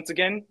once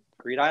again,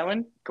 Greed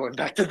Island, going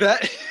back to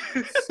that,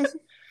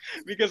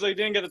 because I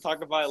didn't get to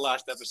talk about it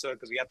last episode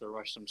because we had to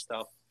rush some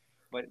stuff.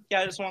 But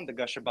yeah, I just wanted to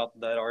gush about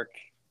that arc.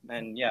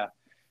 And yeah,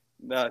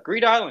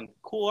 Greed Island,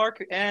 cool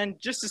arc. And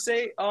just to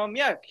say,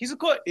 yeah, he's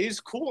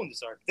cool in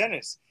this arc.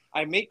 Dennis,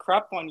 I may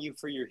crap on you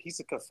for your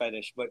Hisoka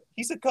fetish, but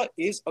Hisoka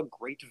is a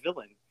great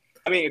villain.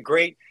 I mean,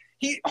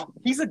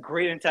 he's a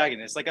great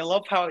antagonist. Like I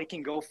love how he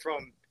can go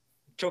from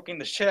choking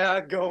the shit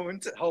out of Gon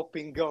to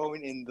helping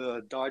Gon in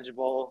the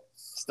dodgeball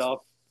stuff.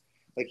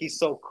 Like he's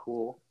so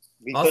cool.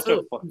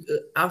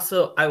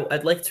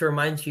 I'd like to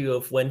remind you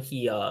of when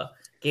he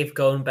gave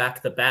Gon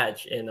back the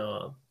badge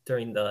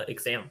during the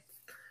exam.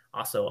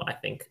 Also, I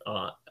think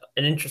an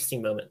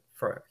interesting moment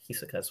for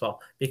Hisoka as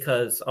well,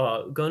 because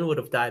Gon would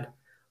have died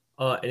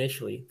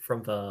initially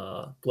from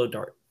the blow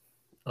dart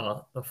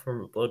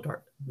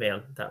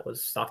man that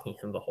was stalking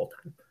him the whole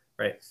time,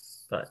 right?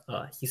 But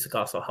Hisoka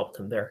also helped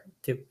him there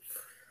too.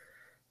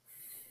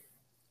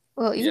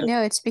 Well, you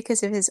know, it's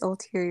because of his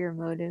ulterior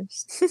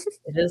motives.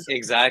 It is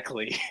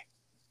exactly.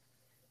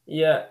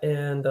 Yeah,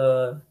 and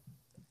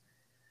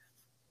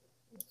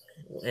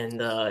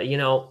you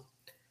know,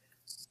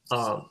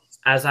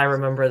 as I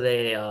remember,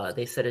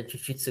 they said in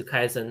Jujutsu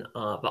Kaisen,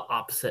 the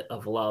opposite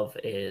of love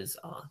is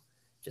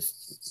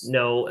just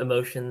no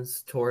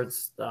emotions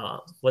towards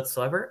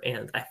whatsoever,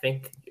 and I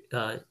think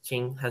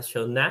Jing has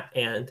shown that,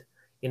 and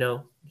you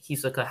know,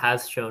 Hisoka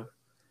has shown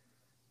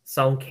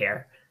some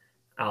care,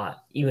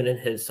 even in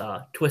his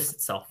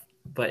twisted self.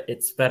 But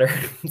it's better.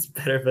 It's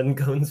better than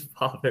Gon's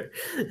father.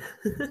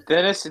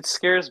 Dennis, it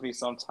scares me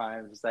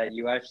sometimes that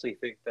you actually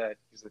think that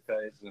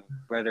Hisoka is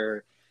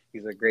better.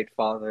 He's a great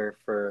father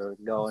for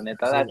Gon.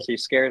 That actually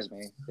scares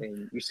me.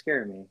 You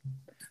scare me.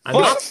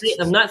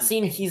 I'm not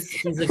saying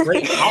he's a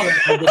great father.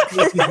 I'm just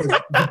saying he's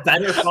a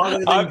better father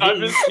than I'm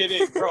just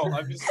kidding, bro.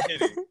 I'm just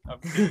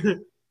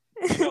kidding.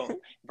 You know,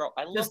 bro,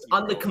 I love just you,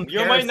 on bro. the comparison.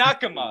 You're my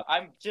Nakama.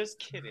 I'm just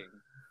kidding.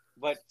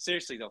 But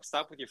seriously, though,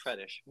 stop with your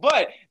fetish.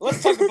 But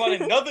let's talk about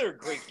another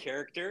great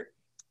character,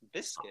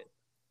 Biscuit.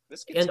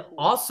 Biscuit's and cool.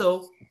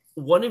 Also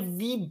one of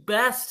the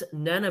best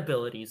Nen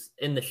abilities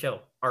in the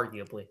show,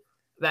 arguably.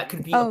 That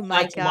could be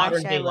applied to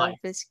modern day life.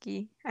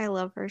 Bisky. I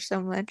love her so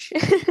much.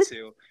 Me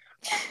too.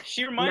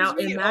 She reminds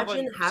me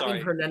imagine of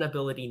having her Nen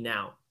ability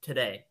now,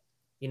 today.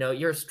 You know,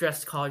 you're a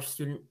stressed college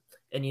student,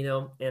 and you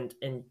know, and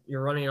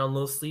you're running on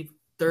low sleep.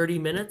 30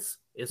 minutes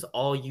is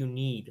all you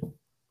need,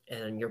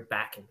 and you're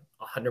back in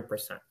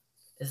 100%.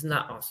 Isn't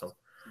that awesome?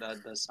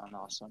 That does sound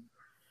awesome.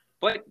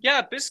 But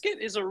yeah, Biscuit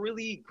is a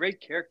really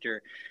great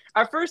character.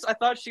 At first, I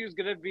thought she was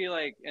gonna be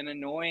like an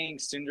annoying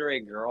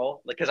tsundere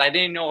girl, like because I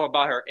didn't know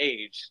about her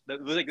age.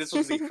 Like this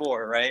was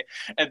before, right?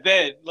 And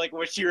then, like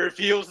when she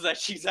reveals that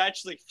she's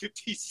actually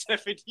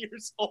 57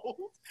 years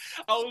old,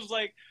 I was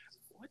like,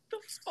 "What the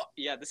fuck?"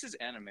 Yeah, this is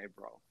anime,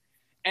 bro.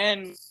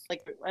 And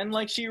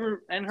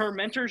her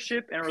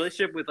mentorship and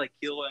relationship with like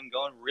Killua and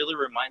Gon really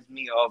reminds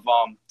me of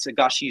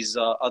Tagashi's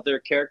other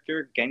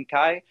character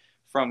Genkai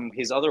from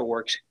his other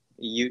works.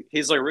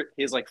 His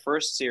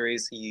first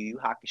series, Yu Yu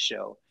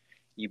Hakusho.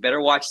 You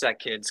better watch that,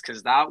 kids,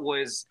 because that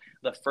was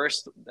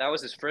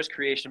his first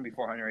creation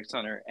before Hunter x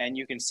Hunter, and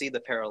you can see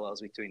the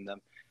parallels between them.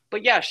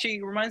 But yeah,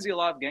 she reminds me a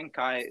lot of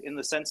Genkai in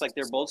the sense like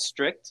they're both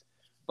strict,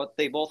 but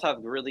they both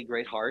have really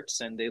great hearts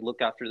and they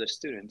look after their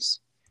students,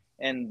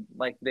 and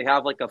like they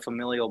have like a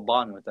familial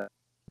bond with them.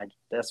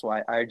 That's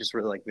why I just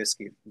really like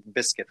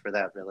Biscuit for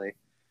that, really.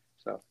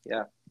 So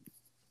yeah,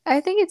 I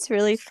think it's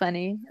really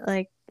funny,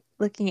 like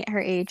looking at her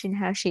age and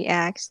how she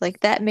acts. Like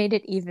that made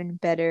it even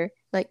better,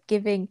 like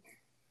giving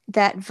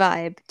that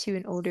vibe to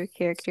an older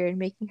character and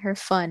making her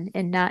fun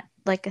and not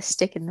like a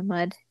stick in the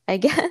mud, I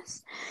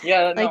guess.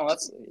 Yeah, like, no,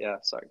 that's yeah.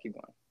 Sorry, keep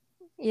going.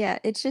 Yeah,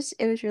 it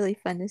was really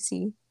fun to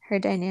see her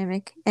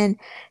dynamic, and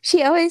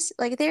she always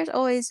like there's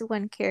always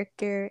one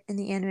character in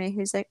the anime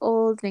who's like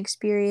old and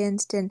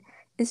experienced and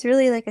is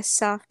really like a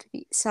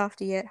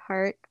softy at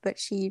heart, but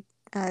she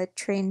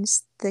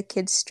trains the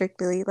kids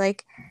strictly.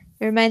 Like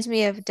it reminds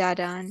me of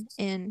Dadan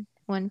in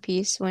One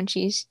Piece when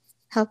she's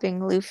helping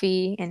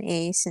Luffy and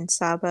Ace and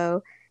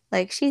Sabo.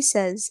 Like she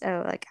says,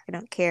 "Oh, like I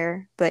don't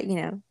care," but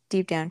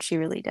deep down she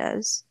really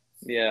does.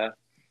 Yeah,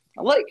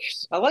 I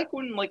like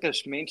when like a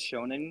main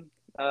shonen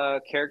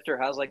character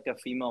has like a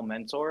female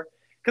mentor.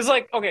 Cause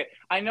like okay,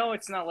 I know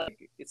it's not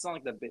like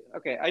the big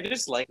okay. I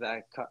just like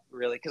that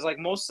really, cause like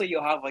mostly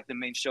you'll have like the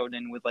main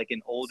shonen with like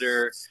an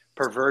older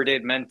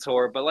perverted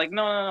mentor, but like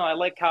no. I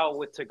like how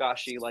with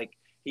Togashi like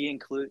he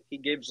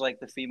gives like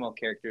the female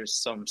characters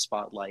some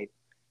spotlight.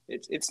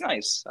 It's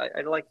nice.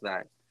 I like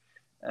that,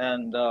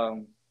 and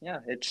yeah,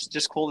 it's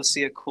just cool to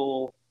see a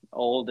cool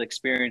old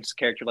experienced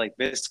character like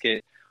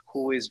Biscuit,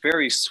 who is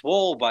very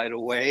swole by the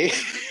way,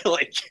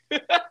 like.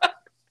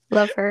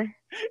 Love her.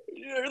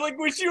 Like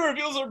when she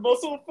reveals her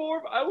muscle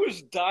form, I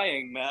was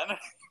dying, man.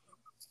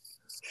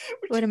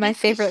 One of my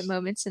favorite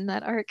moments in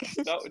that arc.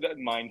 that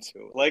mine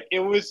too. Like it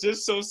was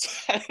just so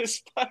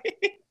satisfying.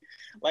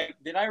 Like,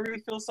 did I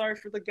really feel sorry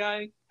for the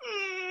guy?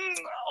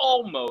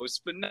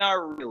 Almost, but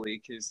not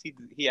really, because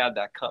he had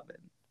that coming.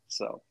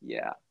 So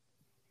yeah.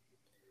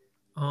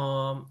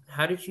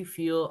 How did you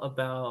feel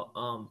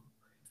about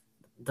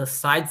the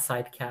side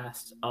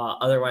cast,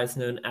 otherwise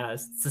known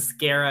as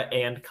Siscara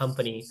and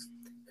Company,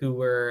 who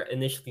were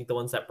initially the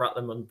ones that brought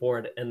them on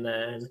board, and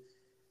then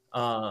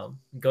Gon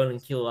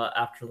and Killua,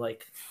 after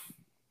like,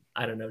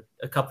 I don't know,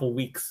 a couple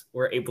weeks,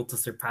 were able to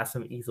surpass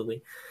him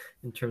easily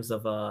in terms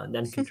of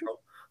Nen control.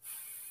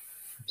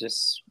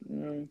 Just,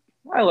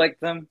 I like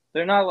them.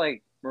 They're not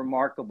like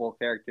remarkable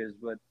characters,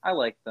 but I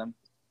like them.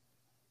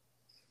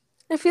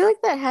 I feel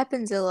like that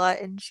happens a lot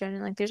in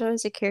shonen. Like, there's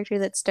always a character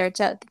that starts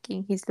out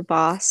thinking he's the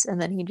boss,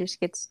 and then he just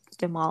gets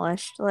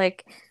demolished.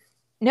 Like,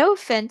 no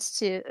offense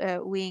to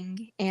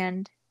Wing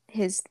and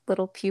his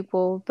little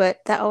pupil, but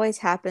that always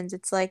happens.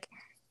 It's like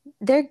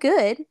they're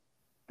good,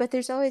 but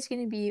there's always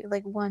going to be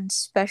like one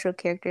special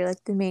character,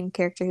 like the main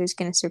character, who's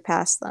going to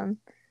surpass them.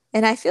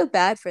 And I feel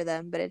bad for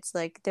them, but it's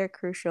like they're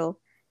crucial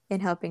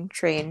in helping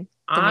train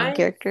the main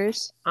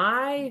characters.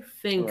 I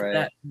think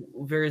that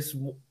there's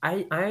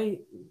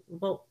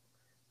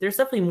there's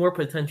definitely more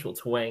potential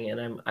to Wang,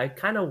 and I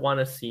kind of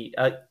want to see.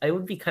 It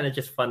would be kind of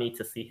just funny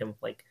to see him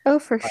like. Oh,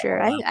 for sure.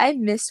 I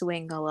miss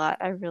Wing a lot.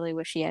 I really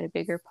wish he had a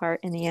bigger part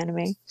in the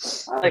anime.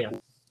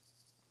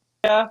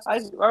 Yeah, I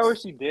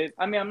wish he did.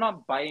 I mean, I'm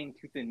not biting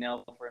tooth and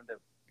nail for him to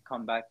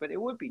come back, but it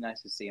would be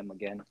nice to see him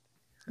again.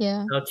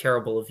 Yeah. How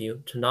terrible of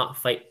you to not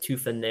fight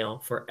tooth and nail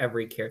for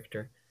every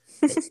character.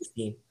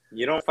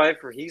 You don't fight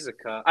for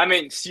Hisoka. I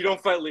mean, you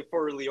don't fight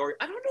for Leori.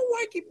 I don't know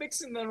why I keep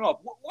mixing them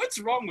up. What's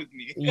wrong with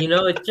me?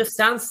 It just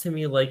sounds to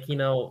me like,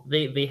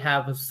 they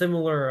have a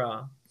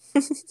similar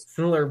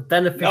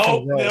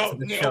beneficial role to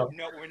the show.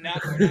 No, we're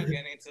not getting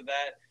into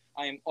that.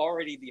 I am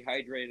already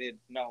dehydrated,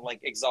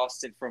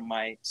 exhausted from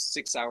my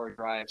 6-hour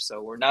drive,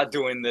 so we're not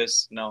doing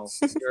this. No.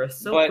 You're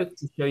so quick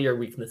to show your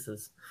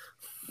weaknesses.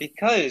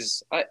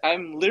 Because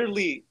I'm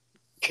literally...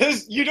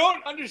 Because you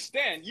don't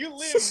understand. You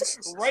live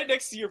right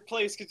next to your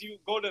place because you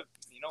go to,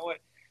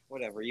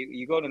 whatever.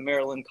 You go to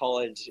Maryland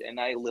College and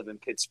I live in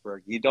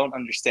Pittsburgh. You don't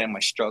understand my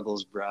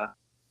struggles, bruh.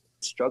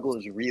 Struggle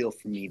is real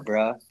for me,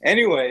 bruh.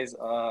 Anyways,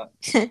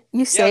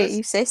 you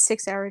say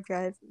 6-hour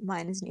drive.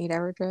 Mine is an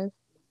 8-hour drive.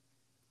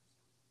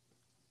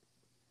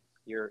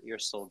 You're a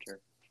soldier.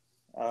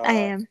 I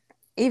am.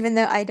 Even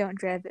though I don't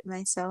drive it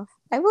myself.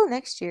 I will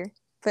next year.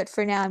 But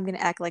for now, I'm going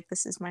to act like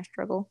this is my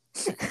struggle.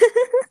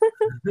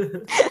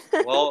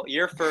 Well,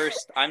 you're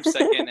first, I'm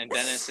second, and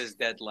Dennis is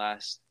dead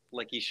last,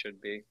 like he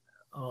should be.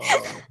 Oh.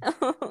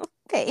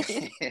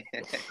 Okay.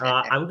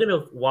 I'm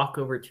gonna walk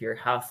over to your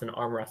house and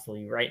arm wrestle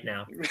you right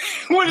now.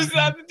 What does that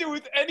have to do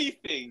with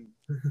anything?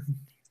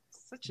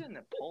 Such a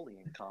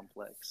Napoleon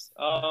complex.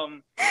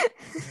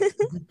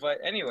 But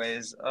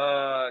anyways,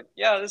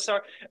 yeah, this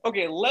arc.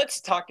 Okay, let's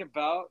talk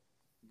about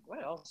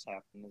what else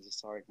happened in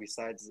this arc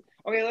besides.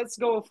 Okay, let's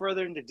go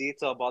further into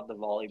detail about the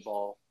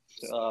volleyball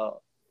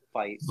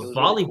fight. Volleyball.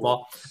 Really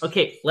cool.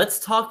 Okay, let's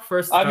talk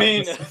first. I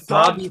mean,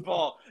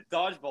 dodgeball.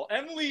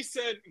 Emily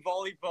said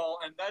volleyball,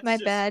 and that's my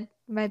bad.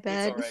 My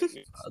bad.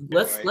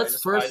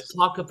 Let's first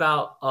talk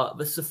about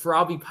the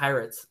Safabi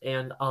Pirates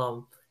and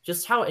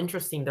just how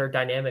interesting their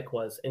dynamic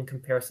was in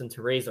comparison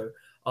to Razor,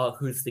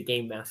 who's the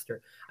game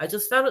master. I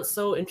just found it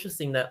so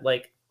interesting that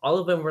like all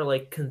of them were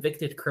like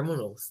convicted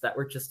criminals that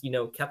were just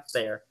kept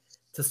there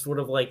to sort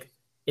of like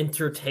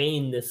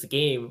entertain this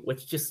game,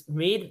 which just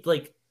made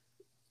like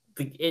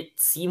it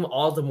seem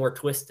all the more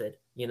twisted,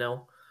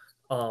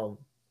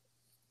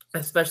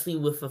 especially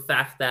with the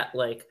fact that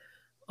like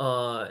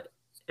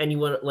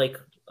anyone like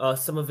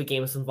some of the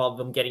games involve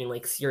them getting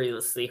like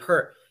seriously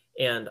hurt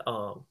and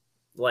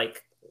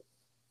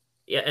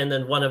and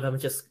then one of them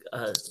just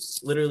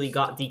literally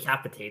got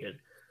decapitated,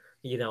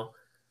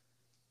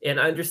 and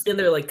I understand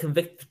they're like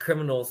convicted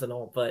criminals and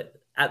all, but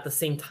at the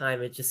same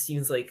time it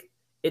seems like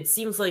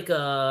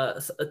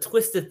a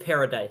twisted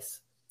paradise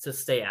to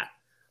stay at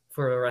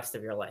for the rest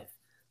of your life.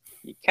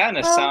 You kind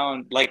of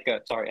sound like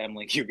sorry,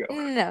 Emily, you go.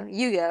 No,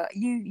 you go.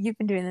 You've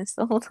been doing this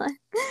the whole time.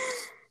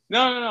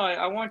 No.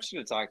 I want you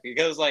to talk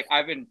because like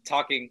I've been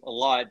talking a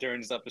lot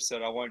during this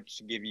episode. I want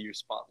to give you your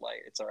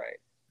spotlight. It's all right.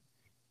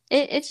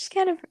 It's just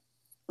kind of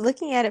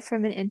looking at it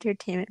from an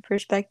entertainment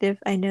perspective.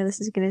 I know this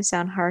is going to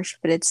sound harsh,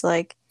 but it's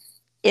like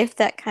if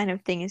that kind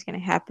of thing is going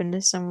to happen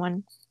to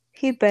someone,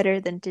 who better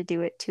than to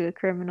do it to a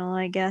criminal?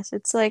 I guess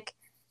it's like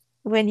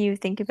when you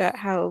think about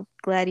how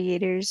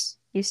gladiators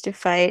used to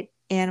fight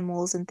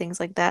animals and things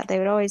like that, they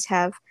would always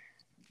have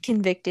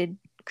convicted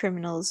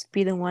criminals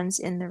be the ones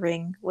in the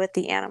ring with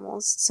the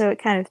animals. So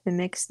it kind of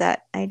mimics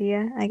that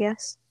idea, I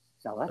guess.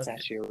 No, that's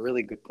actually a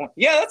really good point.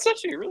 Yeah, that's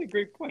actually a really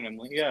great point,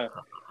 Emily. Yeah,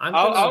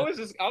 I was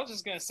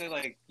just gonna say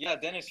like, yeah,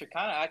 Dennis, you're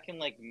kind of acting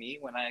like me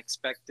when I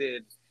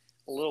expected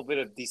a little bit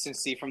of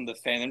decency from the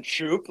Phantom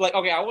Troop. Like,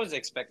 okay, I was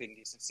expecting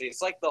decency.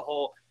 It's like the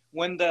whole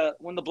when the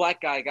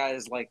black guy got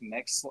his like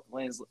next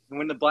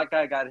when the black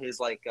guy got his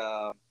like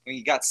when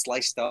he got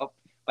sliced up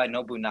by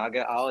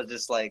Nobunaga, I was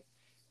just like,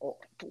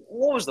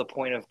 what was the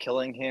point of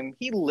killing him?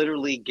 He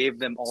literally gave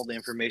them all the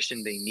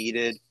information they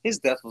needed. His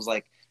death was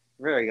like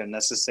very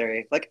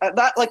unnecessary. Like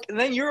that. Like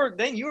then you were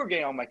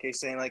getting on my case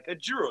saying like,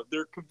 Ajiro,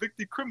 they're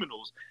convicted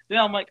criminals. Then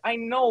I'm like, I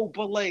know,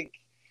 but like,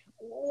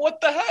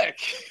 what the heck?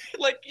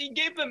 Like he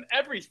gave them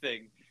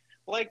everything.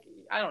 Like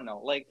I don't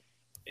know. Like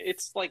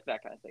it's like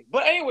that kind of thing.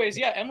 But anyways,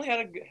 yeah, Emily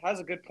has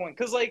a good point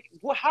because like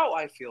how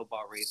I feel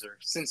about Razor,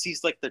 since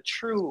he's like the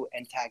true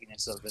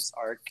antagonist of this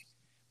arc.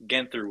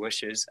 Genther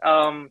wishes.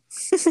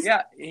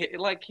 Yeah,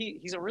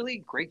 he's a really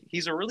great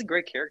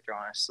character.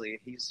 Honestly,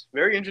 he's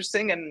very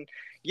interesting, and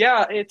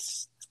yeah,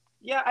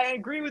 I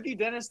agree with you,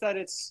 Dennis, that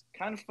it's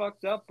kind of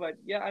fucked up. But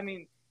yeah, I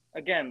mean,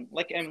 again,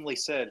 like Emily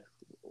said,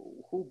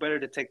 who better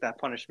to take that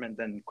punishment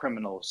than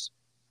criminals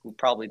who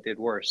probably did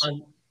worse?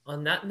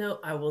 On that note,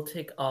 I will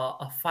take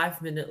a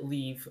 5-minute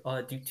leave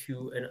due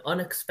to an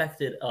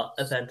unexpected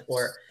event,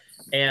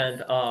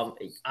 and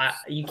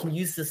you can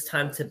use this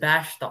time to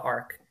bash the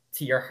arc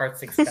to your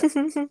heart's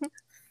extent.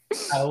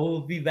 I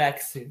will be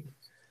back soon.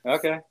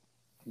 Okay.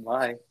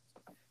 Bye.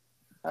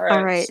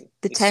 All right.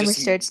 The timer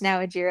starts now,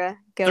 Ajira.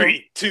 Go.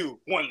 3, 2,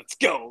 1, let's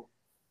go.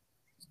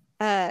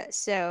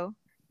 So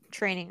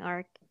training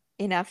arc.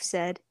 Enough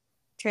said.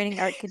 Training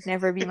arc could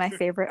never be my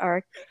favorite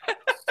arc.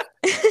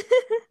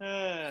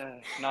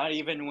 Not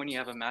even when you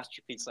have a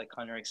masterpiece like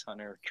Hunter x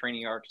Hunter.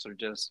 Training arcs are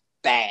just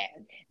bad.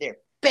 They're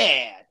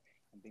bad.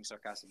 I'm being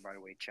sarcastic, by the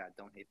way, Chad.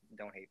 Don't hate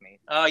me.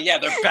 Yeah,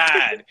 they're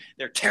bad.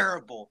 They're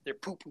terrible. They're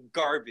poo-poo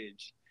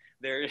garbage.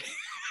 They're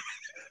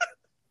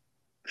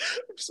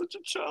I'm such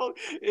a child.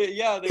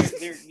 Yeah, they're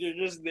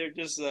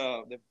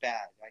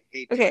bad. I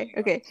hate.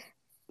 Okay.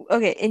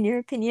 In your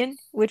opinion,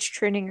 which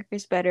training arc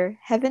is better,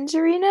 Heaven's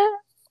Arena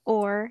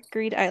or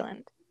Greed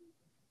Island?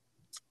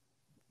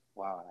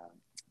 Wow.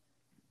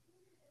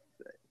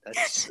 I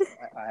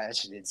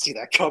actually didn't see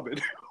that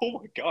coming. Oh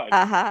my god.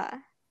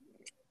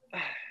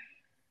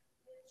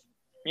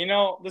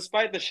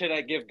 Despite the shit I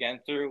give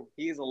Genther,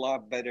 he's a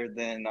lot better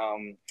than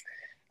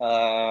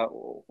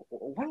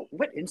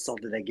what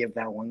insult did I give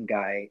that one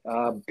guy?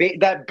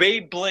 That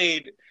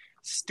Beyblade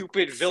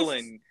stupid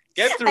villain.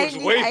 Genther was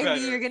way better. I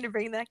knew you were gonna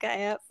bring that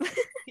guy up.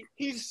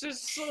 He's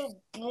just so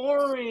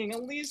boring.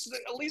 At least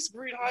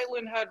Greed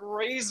Island had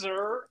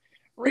Razor.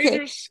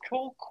 Razor's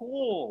so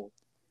cool.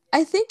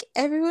 I think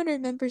everyone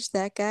remembers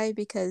that guy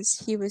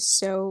because he was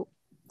so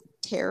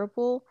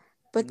terrible.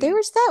 But there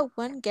was that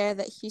one guy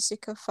that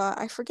Hisoka fought.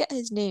 I forget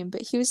his name,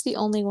 but he was the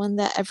only one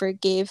that ever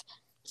gave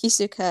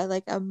Hisoka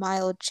like a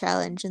mild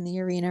challenge in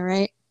the arena,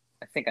 right?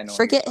 I think I know.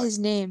 Forget his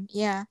name,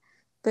 yeah.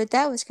 But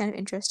that was kind of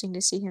interesting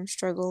to see him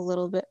struggle a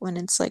little bit when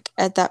it's like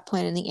at that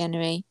point in the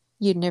anime,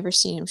 you'd never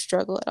seen him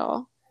struggle at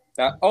all.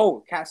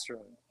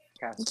 Castro.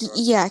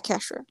 Yeah,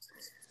 Castro.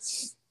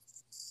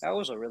 That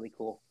was a really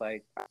cool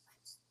fight. I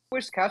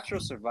wish Castro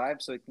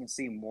survived so we can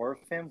see more of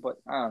him, but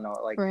I don't know.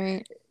 Like,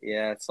 right.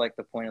 Yeah, it's like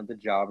the point of the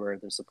jobber.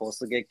 They're supposed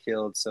to get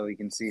killed so we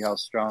can see how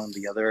strong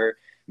the other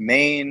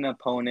main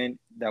opponent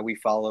that we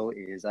follow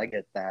is. I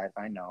get that.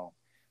 I know.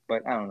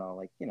 But I don't know.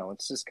 Like,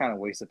 it's just kind of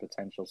wasted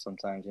potential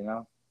sometimes,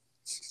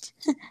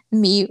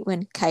 Me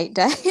when Kite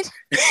died.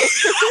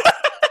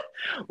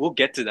 We'll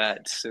get to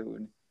that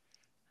soon.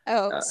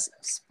 Oh,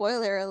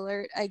 spoiler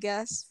alert, I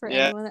guess, for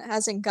anyone that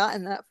hasn't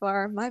gotten that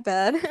far. My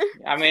bad.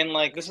 I mean,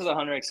 like, this is a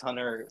Hunter x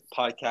Hunter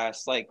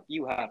podcast. Like,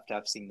 you have to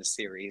have seen the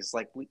series.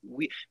 Like,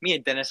 me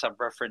and Dennis have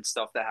referenced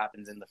stuff that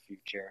happens in the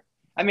future.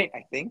 I mean,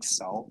 I think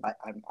so.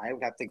 I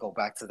would have to go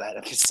back to that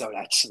episode,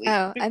 actually.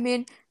 Oh, I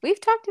mean, we've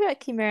talked about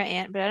Chimera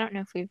Ant, but I don't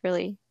know if we've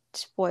really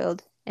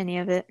spoiled any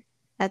of it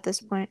at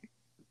this point.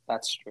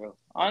 That's true.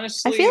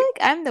 Honestly, I feel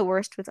like I'm the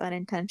worst with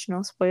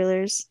unintentional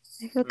spoilers.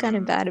 I feel kind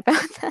of bad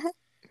about that.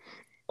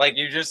 Like,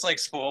 you just, like,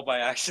 spoiled by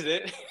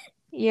accident?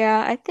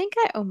 Yeah, I think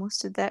I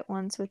almost did that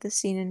once with a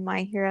scene in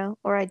My Hero,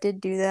 or I did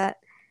do that.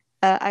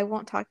 I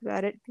won't talk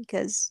about it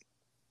because,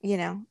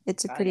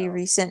 it's a pretty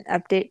recent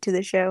update to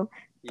the show.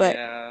 But...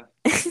 Yeah,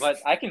 but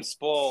I can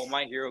spoil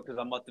My Hero because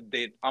I'm up to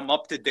date. I'm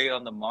up to date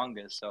on the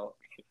manga, so.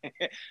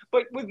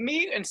 But with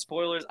me and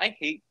spoilers, I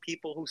hate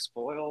people who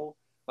spoil.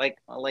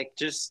 Like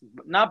just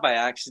not by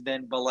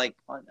accident, but like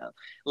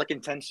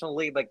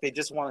intentionally. Like, they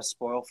just want to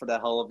spoil for the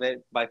hell of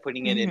it by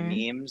putting it in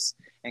memes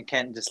and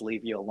can't just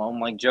leave you alone.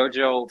 Like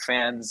JoJo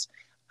fans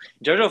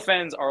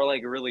are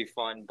like really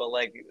fun, but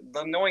like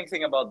the annoying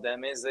thing about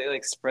them is they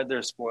like spread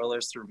their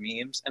spoilers through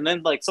memes, and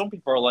then like some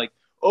people are like,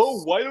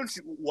 "Oh, why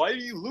do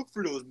you look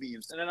for those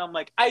memes?" And then I'm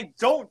like, I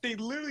don't. They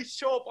literally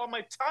show up on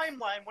my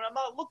timeline when I'm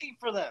not looking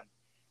for them.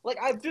 Like,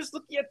 I'm just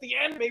looking at the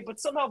anime, but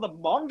somehow the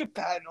manga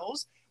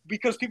panels,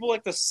 because people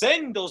like to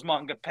send those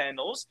manga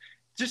panels,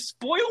 just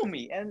spoil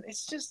me, and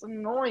it's just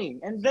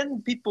annoying. And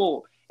then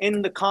people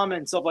in the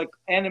comments of like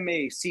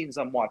anime scenes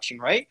I'm watching,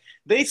 right?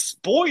 They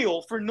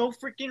spoil for no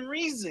freaking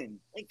reason.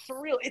 Like, for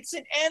real, it's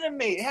an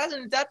anime. It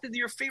hasn't adapted to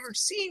your favorite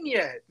scene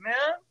yet,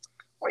 man.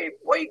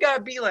 Why you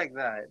gotta be like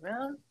that,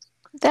 man?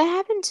 That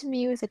happened to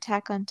me with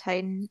Attack on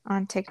Titan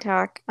on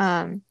TikTok.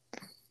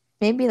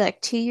 Maybe like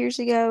 2 years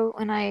ago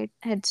when I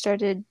had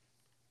started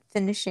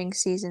finishing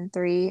season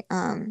 3.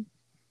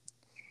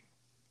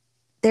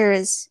 There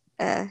is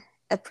a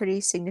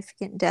pretty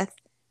significant death,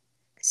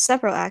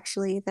 several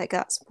actually, that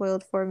got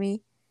spoiled for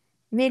me.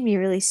 It made me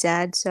really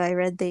sad, so I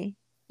read the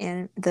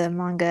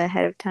manga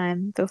ahead of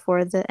time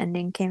before the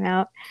ending came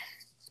out.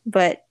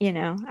 But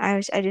I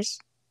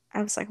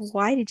was like,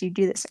 why did you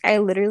do this? I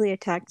literally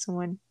attacked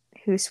someone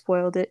who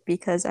spoiled it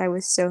because I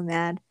was so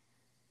mad.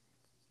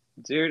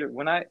 Dude,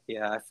 I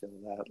feel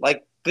that.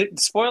 Like,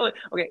 spoil it.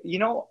 Okay,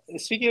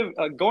 speaking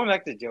of going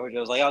back to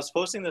JoJo's, like, I was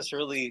posting this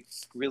really,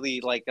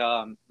 really like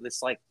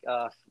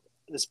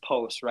this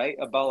post, right,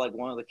 about like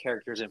one of the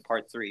characters in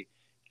part 3.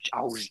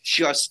 I was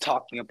just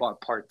talking about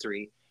part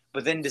 3,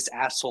 but then this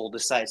asshole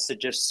decides to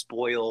just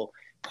spoil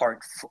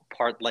part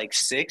like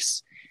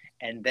 6.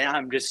 And then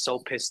I'm just so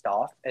pissed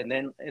off. And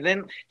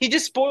then he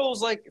just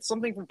spoils like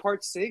something from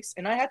part 6,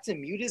 and I had to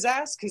mute his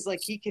ass because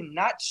like he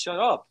cannot shut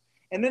up.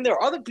 And then there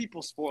are other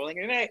people spoiling,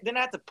 and then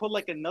I had to put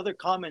like another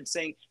comment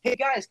saying, "Hey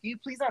guys, can you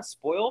please not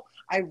spoil?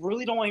 I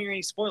really don't want to hear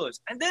any spoilers."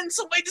 And then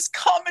somebody just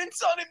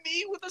comments on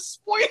me with a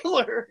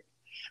spoiler.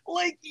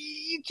 Like,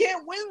 you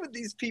can't win with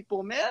these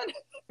people, man.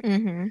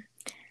 Mm-hmm.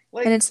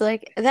 Like, and it's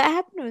like that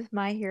happened with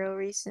My Hero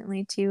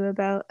recently too,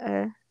 about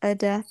a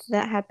death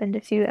that happened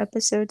a few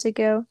episodes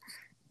ago.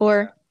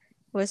 Or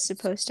was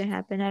supposed to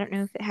happen. I don't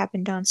know if it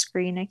happened on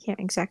screen. I can't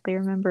exactly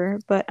remember.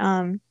 But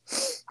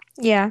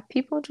yeah,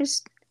 people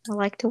just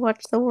like to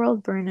watch the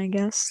world burn, I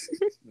guess.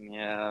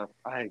 Yeah,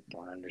 I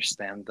don't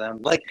understand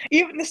them. Like,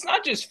 even it's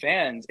not just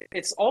fans.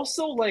 It's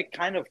also like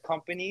kind of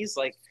companies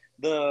like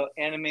the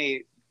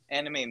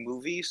anime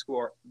movies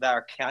that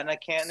are kind of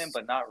canon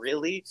but not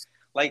really.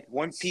 Like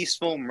One Piece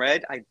Film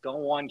Red. I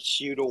don't want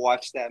you to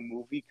watch that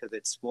movie because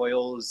it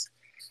spoils.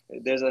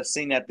 There's a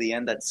scene at the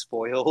end that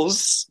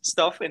spoils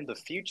stuff in the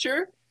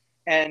future.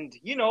 And,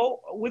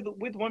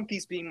 with One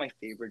Piece being my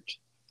favorite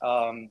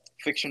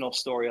fictional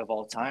story of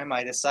all time,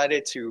 I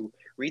decided to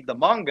read the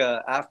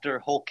manga after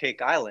Whole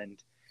Cake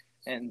Island.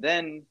 And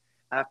then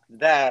after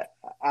that,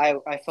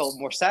 I felt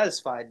more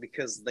satisfied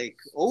because, like,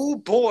 oh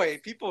boy,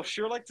 people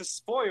sure like to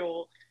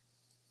spoil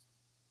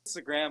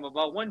Instagram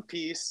about One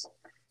Piece.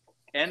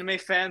 Anime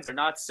fans are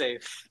not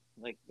safe.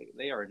 Like,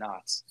 they are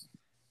not.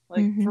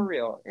 Like, for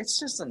real, it's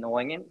just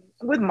annoying. And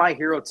with My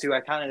Hero too,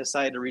 I kind of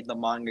decided to read the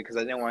manga because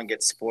I didn't want to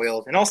get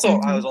spoiled. And also,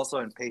 I was also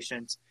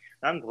impatient.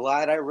 And I'm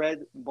glad I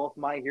read both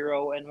My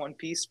Hero and One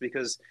Piece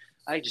because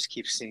I just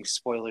keep seeing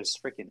spoilers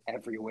freaking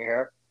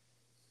everywhere.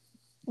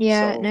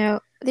 Yeah, no.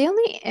 The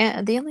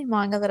only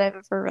manga that I've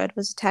ever read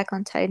was Attack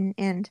on Titan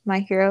and My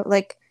Hero,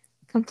 like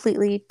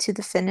completely to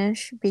the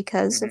finish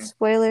because of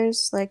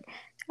spoilers. Like,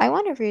 I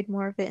want to read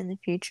more of it in the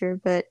future,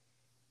 but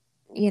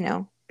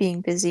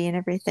being busy and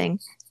everything.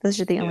 Those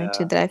are the only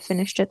two that I've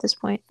finished at this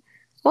point.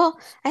 Well,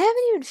 I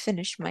haven't even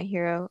finished My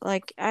Hero.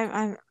 Like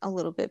I'm a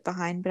little bit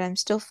behind, but I'm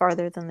still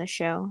farther than the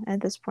show at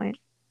this point.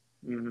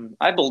 Mm-hmm.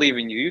 I believe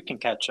in you. You can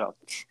catch up.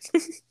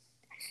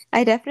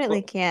 I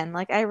definitely can.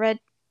 Like I read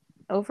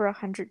over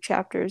 100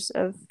 chapters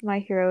of My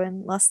Hero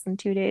in less than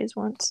 2 days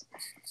once.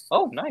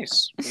 Oh,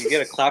 nice! You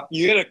get a clap.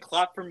 You get a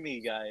clap from me,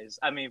 guys.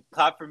 I mean,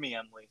 clap for me,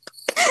 Emily.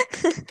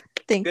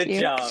 Thank you. Good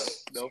job.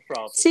 No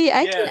problem. See,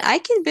 I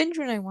can binge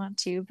when I want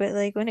to, but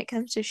like when it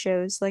comes to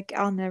shows, like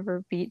I'll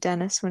never beat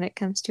Dennis when it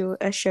comes to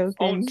a show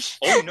binge.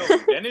 Oh no,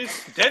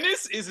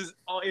 Dennis is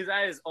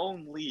at his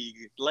own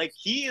league. Like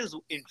he is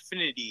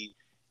infinity,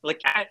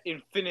 like at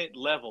infinite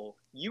level.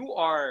 You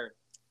are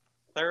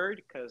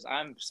third because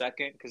I'm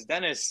second. Because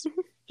Dennis,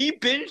 he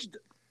binged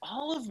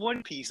all of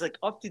One Piece, like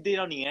up to date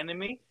on the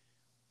anime,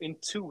 in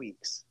 2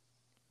 weeks.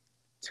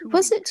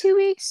 Was it 2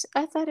 weeks?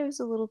 I thought it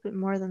was a little bit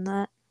more than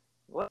that.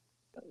 What?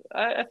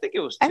 I think it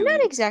was 2 I'm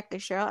not exactly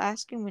sure. I'll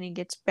ask him when he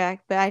gets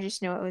back, but I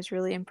just know it was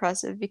really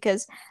impressive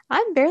because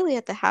I'm barely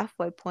at the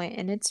halfway point,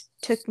 and it's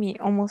took me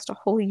almost a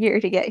whole year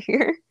to get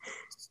here.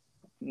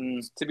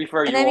 To be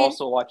fair, you're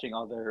also watching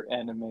other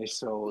anime,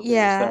 so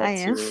yeah, I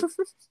am.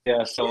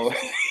 Yeah, so.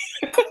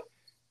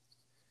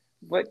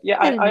 But yeah,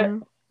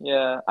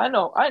 I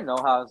know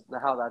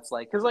how that's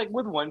like, cause like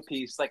with One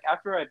Piece, like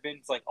after I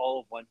binged like all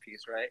of One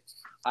Piece, right?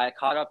 I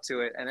caught up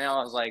to it, and then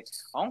I was like,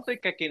 I don't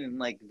think I can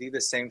like do the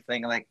same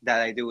thing like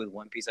that I do with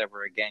One Piece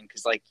ever again,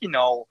 cause like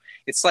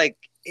it's like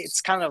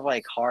it's kind of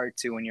like hard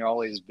to when you're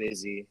always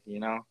busy,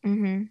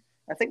 Mm-hmm.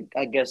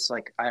 I guess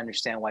like I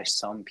understand why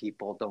some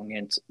people don't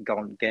get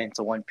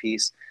into One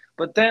Piece,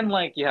 but then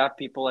like you have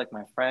people like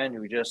my friend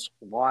who just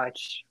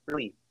watch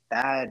really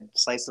bad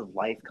slice of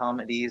life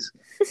comedies,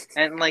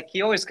 and like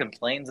he always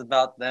complains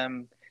about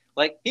them.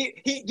 Like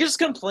he just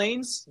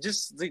complains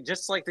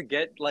just like to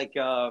get like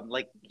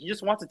he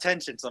just wants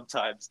attention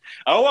sometimes.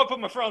 I don't want to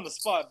put my friend on the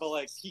spot, but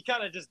like he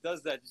kind of just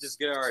does that to just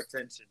get our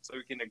attention so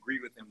we can agree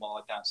with him, all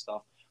that kind of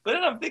stuff. But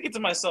then I'm thinking to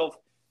myself,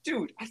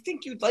 dude, I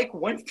think you'd like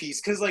One Piece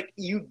because like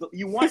you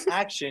want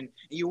action and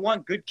you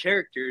want good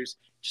characters.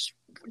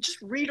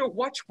 Just read or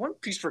watch One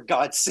Piece for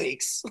God's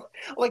sakes.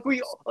 Like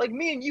me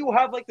and you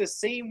have like the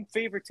same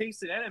favorite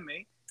taste in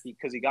anime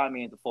because he got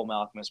me into Full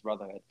Metal Alchemist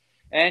Brotherhood,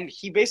 and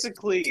he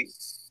basically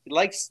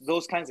likes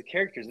those kinds of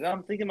characters. And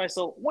I'm thinking to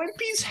myself, One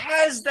Piece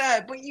has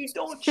that, but you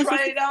don't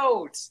try it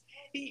out.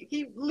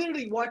 He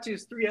literally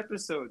watches 3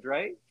 episodes,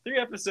 right? 3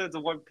 episodes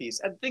of One Piece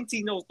and thinks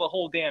he knows the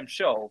whole damn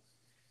show.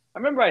 I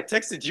remember I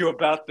texted you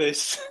about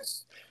this.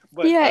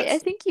 But yeah, I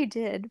think you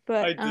did.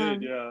 But I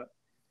did, yeah.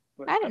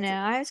 I don't know.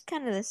 I was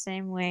kind of the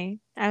same way.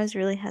 I was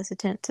really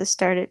hesitant to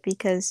start it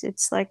because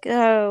it's like,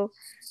 oh,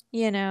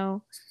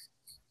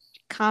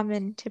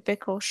 common,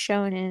 typical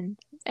shonen.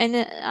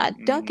 And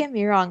don't get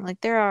me wrong,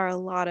 like there are a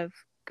lot of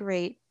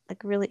great,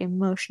 like really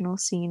emotional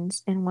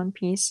scenes in One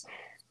Piece,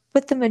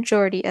 but the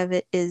majority of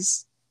it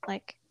is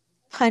like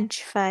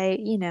punch fight,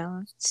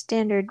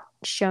 standard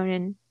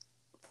shonen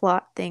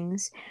plot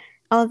things.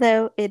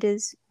 Although it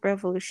is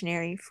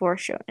revolutionary for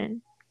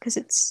shonen because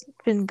it's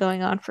been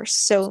going on for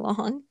so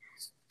long.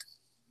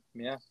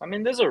 Yeah, I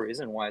mean, there's a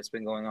reason why it's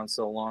been going on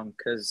so long,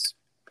 because,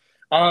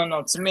 I don't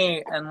know, to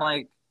me, and,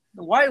 like,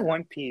 why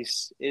One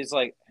Piece is,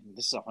 like,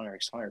 this is a Hunter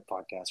x Hunter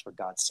podcast, for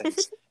God's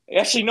sakes.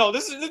 Actually, no,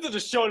 this is a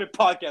shonen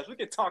podcast. We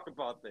can talk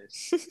about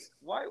this.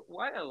 Why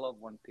I love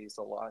One Piece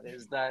a lot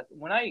is that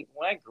when I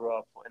grew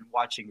up and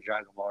watching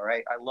Dragon Ball,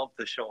 right, I love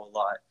the show a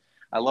lot.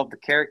 I love the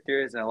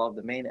characters, and I love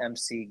the main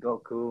MC,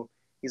 Goku.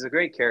 He's a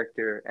great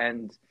character,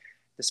 and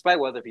despite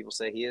what other people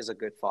say, he is a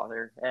good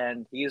father,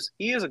 and he is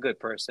a good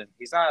person.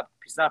 He's not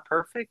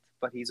perfect,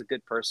 but he's a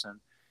good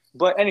person.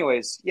 But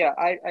anyways, yeah,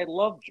 I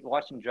loved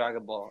watching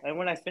Dragon Ball, and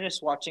when I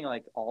finished watching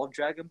like all of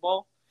Dragon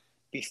Ball,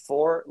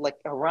 before like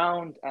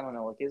around I don't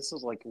know, like this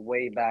was like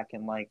way back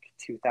in like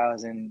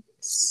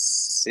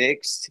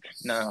 2006,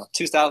 no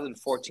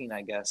 2014,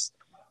 I guess.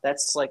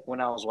 That's like when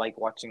I was like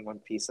watching One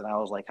Piece, and I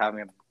was like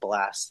having a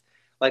blast.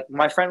 Like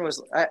my friend was,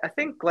 I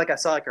think like I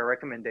saw like a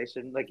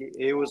recommendation, like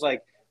it was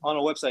like. On a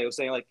website, it was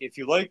saying, like, if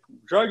you like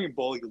Dragon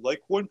Ball, you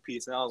like One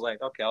Piece. And I was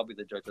like, okay, I'll be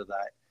the judge of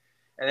that.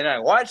 And then I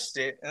watched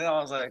it, and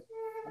I was like,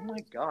 oh, my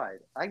God,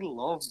 I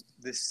love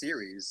this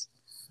series.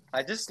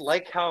 I just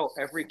like how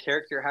every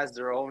character has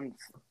their own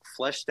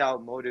fleshed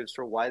out motives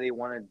for why they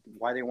want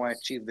to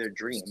achieve their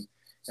dream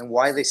and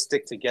why they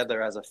stick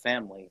together as a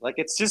family. Like,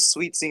 it's just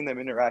sweet seeing them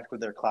interact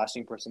with their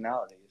clashing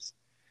personalities.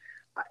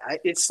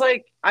 It's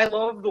like I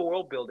love the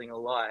world building a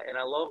lot, and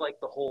I love like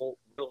the whole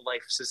real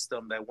life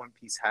system that One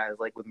Piece has,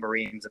 like with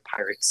Marines and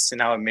pirates, and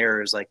how it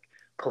mirrors like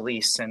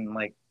police and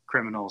like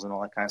criminals and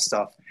all that kind of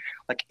stuff.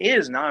 Like it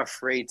is not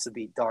afraid to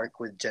be dark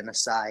with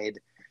genocide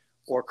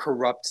or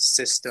corrupt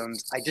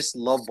systems. I just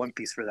love One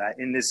Piece for that.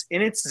 In its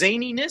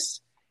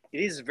zaniness,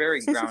 it is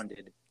very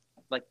grounded.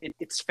 Like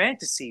it's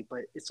fantasy,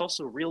 but it's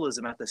also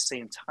realism at the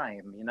same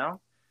time.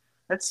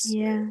 That's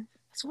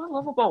what I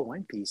love about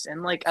One Piece.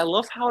 And like I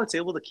love how it's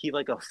able to keep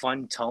like a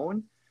fun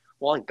tone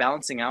while like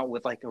balancing out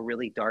with like a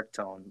really dark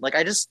tone. Like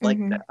I just like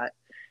that.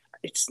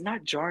 it's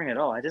not jarring at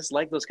all. I just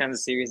like those kinds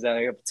of series that are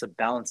able to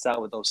balance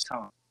out with those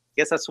tones. I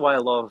guess that's why I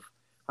love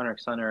Hunter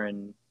x Hunter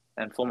and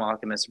Fullmetal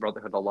Alchemist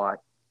Brotherhood a lot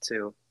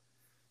too.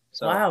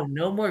 So, wow,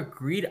 no more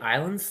Greed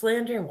Island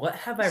slander? What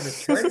have I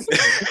returned?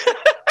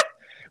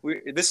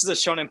 This is a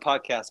shonen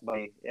podcast, but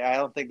I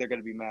don't think they're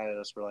going to be mad at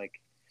us for like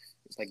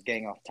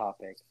getting off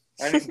topic.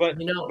 But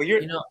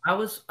I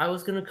was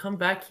going to come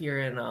back here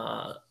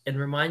and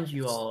remind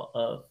you all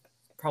of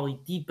probably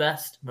the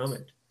best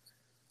moment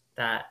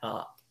that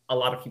a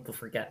lot of people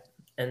forget,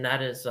 and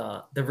that is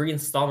the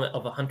reinstallment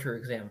of a Hunter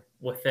exam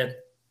within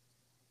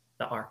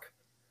the arc.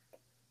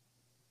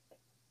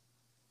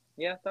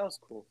 Yeah, that was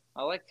cool.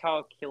 I liked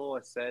how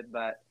Killua said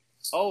that,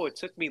 oh, it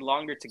took me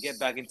longer to get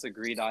back into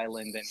Greed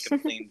Island than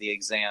completing the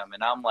exam.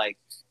 And I'm like,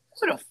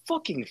 what a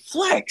fucking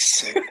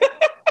flex.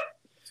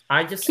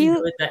 I just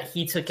enjoyed that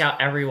he took out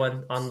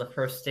everyone on the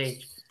first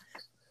stage.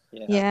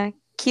 Yeah,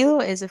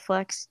 Killua is a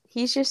flex.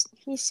 He's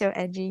so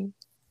edgy.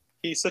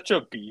 He's such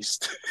a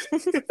beast.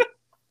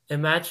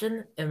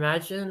 Imagine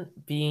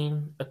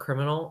being a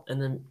criminal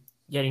and then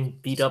getting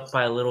beat up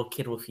by a little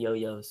kid with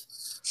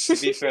yo-yos. To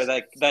be fair,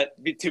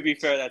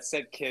 that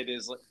said kid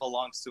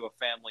belongs to a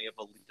family of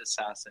elite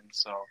assassins.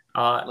 So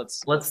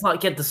let's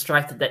not get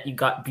distracted that you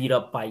got beat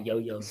up by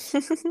yo-yos.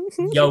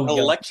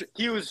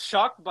 He was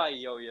shocked by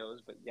yo-yos,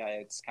 but yeah,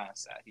 it's kind of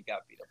sad. He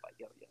got beat up by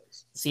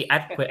yo-yos. See,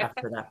 I'd quit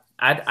after that.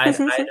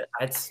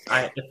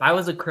 If I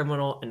was a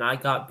criminal and I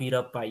got beat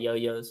up by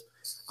yo-yos,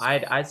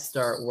 I'd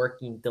start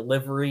working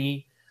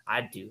delivery.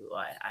 I'd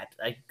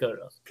go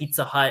to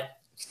Pizza Hut.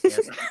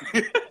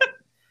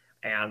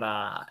 And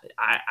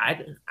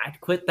I'd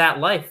quit that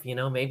life,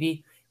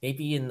 maybe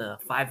in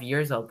 5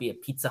 years I'll be a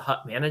Pizza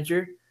Hut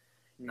manager,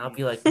 and I'll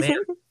be like, man,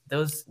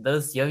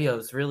 those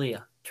yo-yos really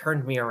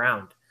turned me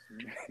around.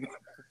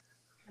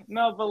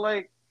 No, but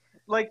like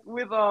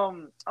with I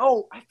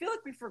feel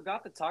like we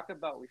forgot to talk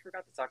about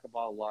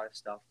a lot of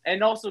stuff.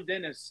 And also,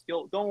 Dennis,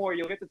 don't worry,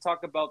 you'll get to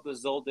talk about the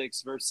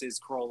Zoldyck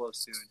versus Chrollo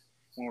soon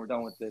when we're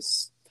done with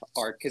this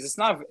arc, because it's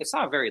not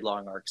a very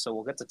long arc, so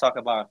we'll get to talk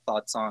about our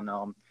thoughts on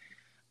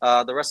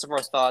the rest of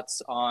our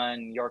thoughts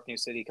on York New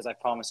City, because I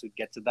promised we'd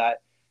get to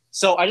that.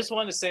 So I just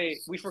wanted to say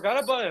we forgot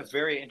about a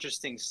very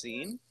interesting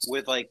scene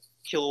with like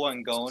Killua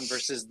and Gon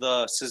versus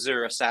the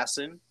Scissor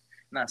assassin,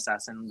 not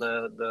assassin,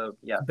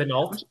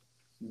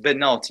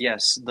 Binault,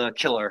 yes, the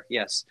killer,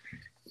 yes.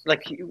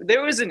 Like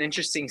there was an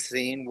interesting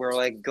scene where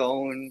like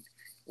Gon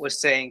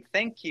was saying,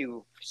 "Thank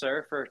you,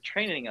 sir, for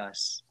training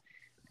us."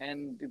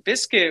 And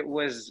Biscuit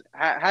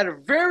had a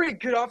very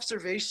good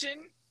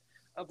observation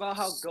about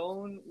how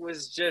Gon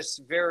was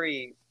just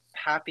very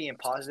happy and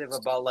positive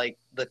about like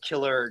the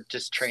killer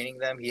just training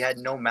them. He had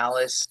no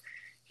malice.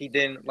 He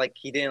didn't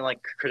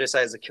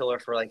criticize the killer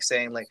for like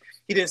saying like,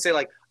 he didn't say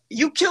like,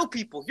 you kill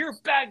people, you're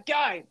a bad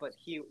guy. But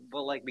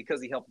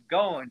because he helped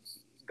Gon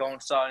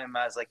saw him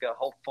as like a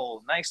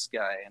hopeful, nice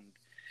guy, and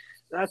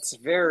that's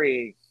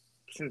very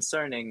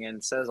concerning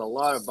and says a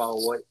lot about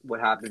what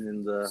happened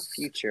in the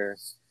future.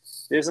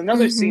 There's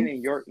another scene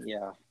in York.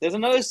 Yeah, there's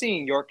another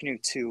scene in York New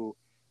 2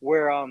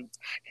 where I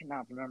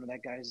cannot remember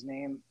that guy's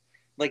name.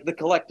 Like the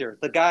collector,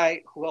 the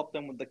guy who helped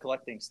them with the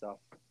collecting stuff.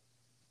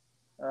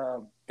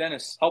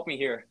 Dennis, help me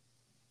here.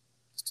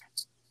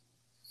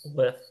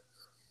 With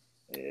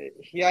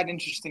he had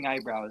interesting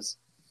eyebrows.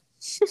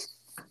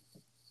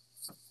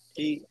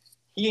 he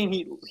and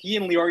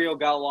Leorio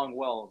got along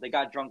well. They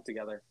got drunk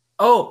together.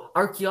 Oh,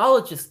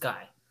 archaeologist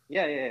guy.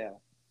 Yeah.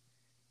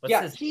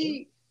 What's his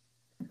name?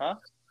 Huh?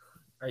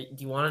 Do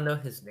you want to know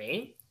his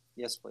name?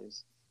 Yes,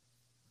 please.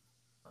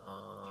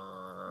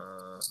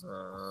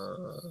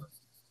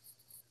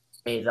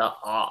 May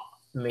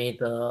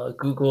the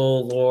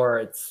Google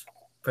Lords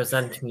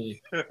present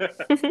me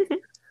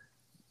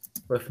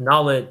with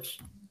knowledge.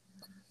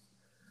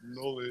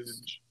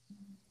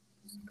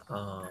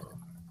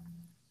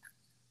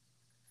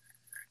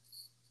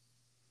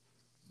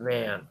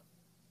 Man.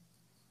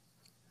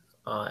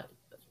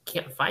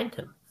 Can't find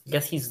him. I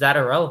guess he's that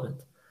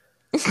irrelevant.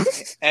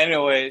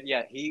 Anyway,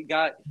 yeah, he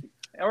got.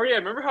 Oh yeah,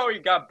 remember how he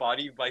got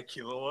bodied by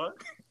Killua?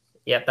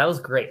 Yeah, that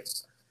was great.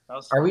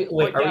 Are we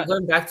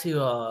going back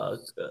to?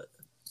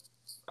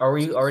 Are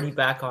we already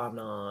back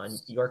on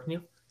York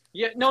New?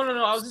 Yeah, no.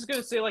 I was just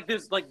gonna say like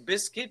this, like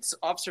Biscuit's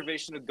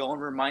observation of Gon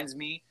reminds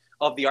me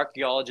of the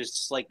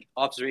archaeologist's like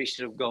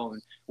observation of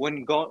Gon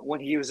when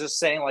he was just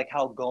saying like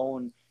how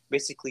Gon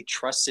basically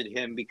trusted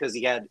him because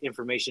he had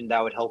information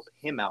that would help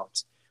him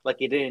out. Like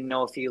he didn't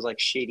know if he was like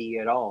shady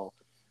at all.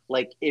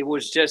 Like it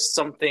was just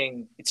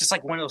something. It's just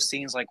like one of those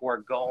scenes like where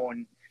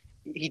Gon,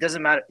 he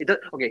doesn't matter.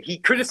 Okay, he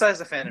criticized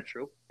the Phantom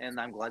Troop, and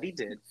I'm glad he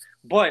did.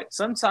 But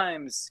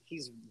sometimes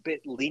he's a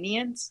bit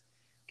lenient.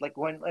 Like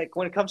when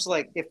it comes to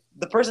like if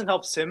the person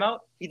helps him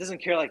out, he doesn't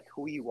care like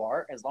who you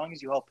are as long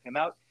as you help him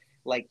out.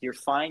 Like you're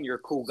fine, you're a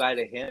cool guy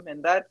to him,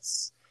 and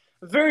that's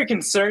very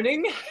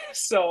concerning.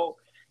 So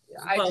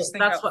I just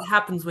think that's what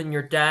happens when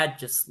your dad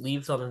just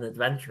leaves on an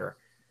adventure.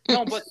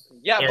 No, but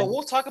yeah, but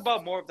we'll talk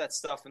about more of that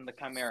stuff in the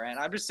Chimera. And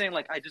I'm just saying,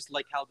 like, I just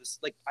like how this,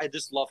 like, I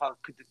just love how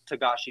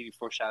Togashi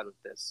foreshadowed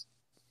this.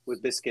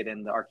 with Biscuit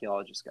and the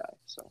archaeologist guy.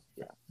 So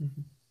yeah.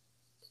 Mm-hmm.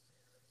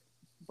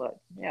 But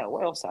yeah,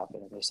 what else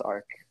happened in this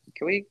arc?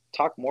 Can we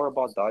talk more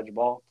about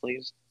Dodgeball,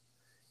 please?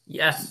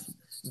 Yes,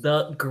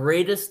 the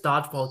greatest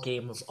dodgeball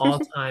game of all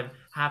time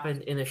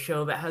happened in a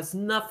show that has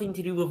nothing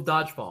to do with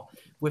dodgeball,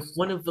 with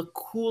one of the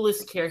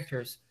coolest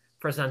characters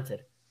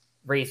presented,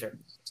 Razor.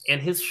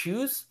 And his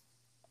shoes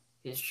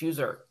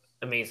are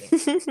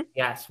amazing.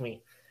 You ask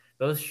me.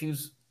 Those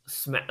shoes,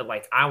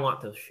 like, I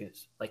want those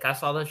shoes. Like, I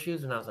saw those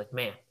shoes and I was like,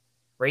 man,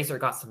 Razor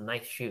got some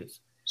nice shoes.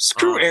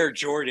 Screw Air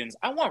Jordans.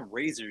 I want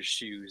Razor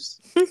shoes.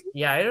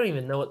 Yeah, I don't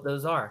even know what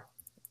those are.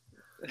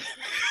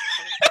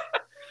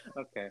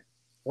 Okay.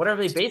 What are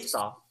they based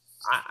off?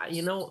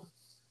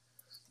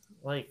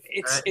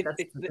 It's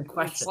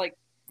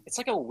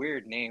like a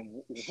weird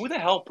name. Who the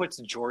hell puts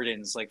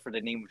Jordans like for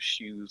the name of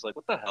shoes? Like,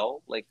 what the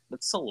hell? Like,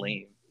 that's so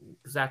lame.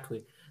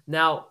 Exactly.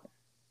 Now,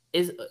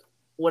 is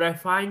what I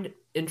find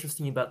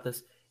interesting about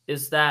this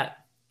is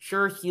that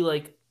sure he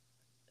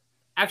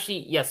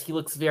he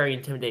looks very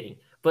intimidating,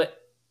 but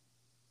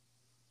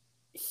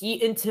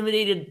he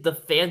intimidated the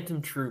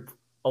Phantom Troop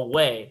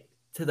away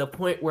to the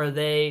point where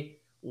they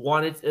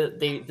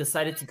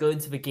decided to go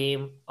into the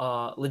game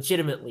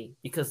legitimately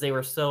because they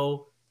were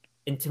so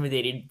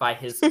intimidated by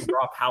his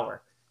raw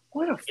power.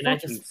 What a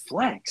fucking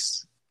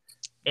flex.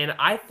 And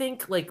I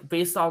think, like,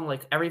 based on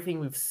like everything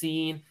we've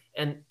seen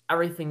and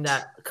everything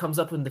that comes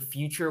up in the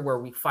future where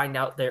we find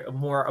out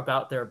more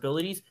about their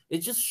abilities, it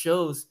just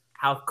shows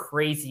how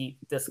crazy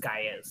this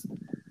guy is.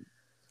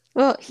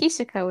 Well,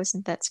 Hisoka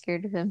wasn't that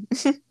scared of him.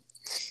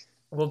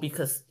 Well,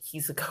 because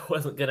Hisoka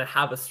wasn't going to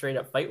have a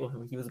straight-up fight with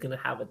him. He was going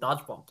to have a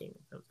dodgeball game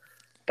with him.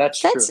 That's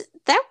true.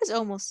 That was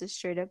almost a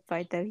straight-up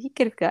fight, though. He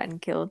could have gotten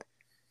killed.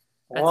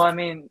 Well, I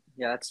mean,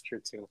 yeah, that's true,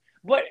 too.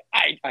 But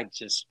I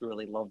just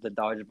really love the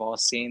dodgeball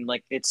scene.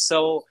 Like, it's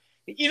so...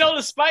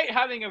 despite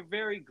having a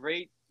very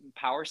great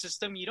power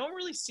system, you don't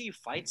really see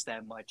fights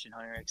that much in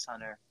Hunter x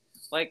Hunter.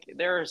 Like,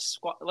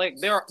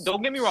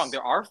 don't get me wrong,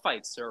 there are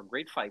fights. There are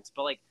great fights.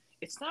 But, like,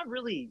 it's not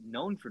really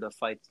known for the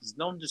fights. It's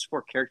known just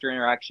for character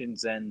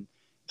interactions and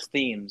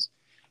themes.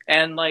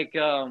 And like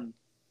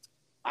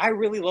I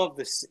really love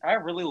the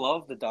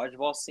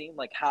dodgeball scene,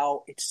 like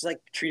how it's like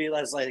treated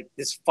as like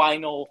this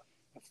final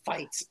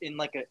fight in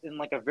like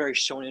a very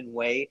shonen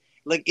way.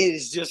 Like, it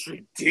is just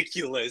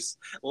ridiculous.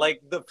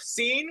 Like the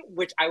scene,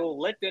 which I will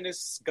let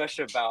Dennis gush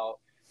about,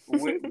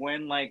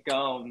 when like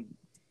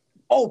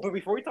but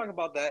before we talk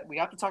about that, we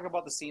have to talk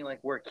about the scene like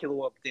where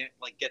Killua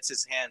like gets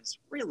his hands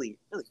really,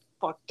 really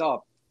fucked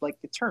up. Like,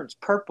 it turns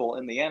purple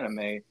in the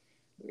anime.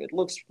 It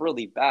looks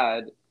really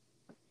bad.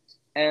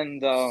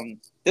 And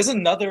there's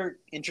another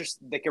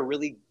a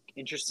really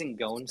interesting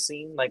Gon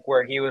scene, like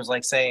where he was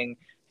like saying,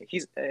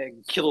 "He's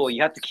Killua,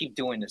 you have to keep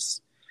doing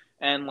this."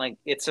 And like,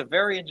 it's a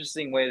very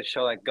interesting way to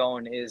show that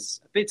Gon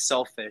is a bit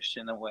selfish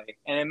in a way,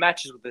 and it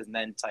matches with his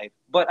Nen type.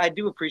 But I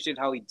do appreciate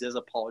how he does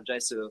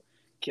apologize to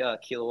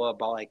Killua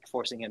about like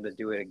forcing him to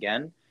do it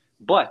again.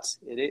 But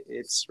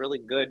it's really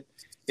good.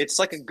 It's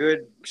like a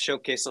good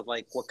showcase of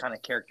like what kind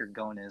of character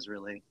Gon is,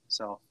 really.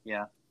 So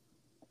yeah.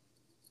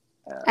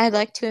 I'd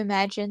like to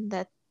imagine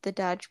that the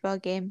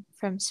dodgeball game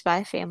from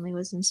Spy Family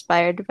was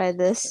inspired by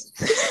this.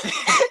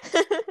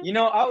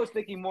 I was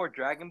thinking more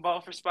Dragon Ball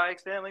for Spy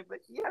X Family, but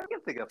yeah, I can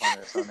pick up on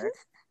this on there.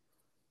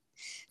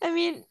 I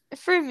mean,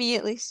 for me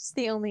at least, it's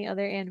the only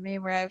other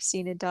anime where I've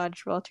seen a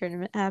dodgeball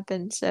tournament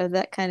happen, so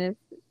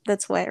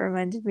that's why it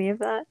reminded me of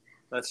that.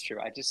 That's true.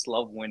 I just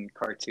love when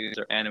cartoons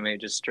or anime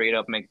just straight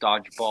up make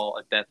dodgeball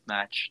a death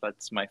match.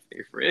 That's my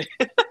favorite.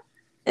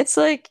 It's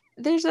like,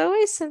 there's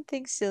always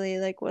something silly,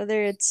 like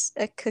whether it's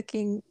a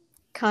cooking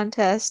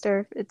contest or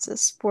if it's a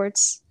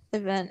sports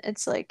event.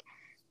 It's like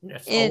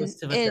in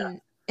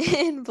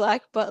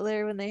Black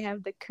Butler when they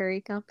have the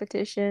curry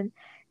competition.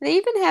 They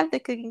even have the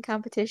cooking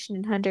competition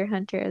in Hunter x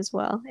Hunter as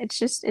well.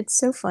 It's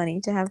so funny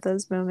to have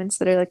those moments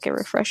that are like a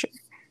refresher.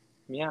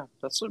 Yeah,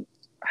 that's what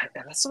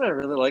I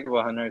really like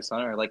about Hunter x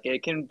Hunter. Like,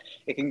 it can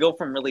go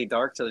from really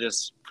dark to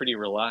just pretty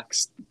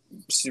relaxed.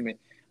 Excuse me.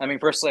 I mean,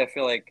 personally, I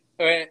feel like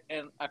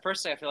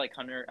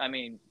Hunter. I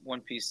mean, One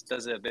Piece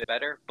does it a bit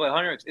better, but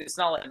Hunter. It's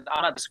not like,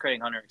 I'm not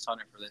discrediting Hunter x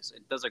Hunter for this.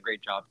 It does a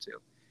great job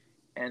too,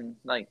 and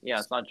like, yeah,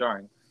 it's not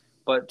jarring.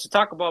 But to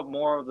talk about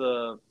more of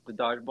the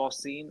dodgeball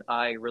scene,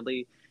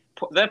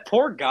 that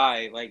poor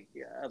guy, like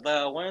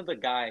one of the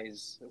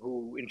guys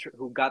who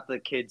got the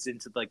kids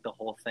into like the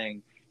whole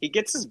thing. He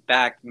gets his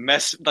back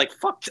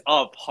fucked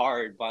up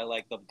hard by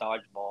like the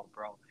dodgeball,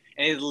 bro,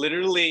 and he's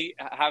literally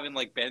having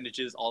like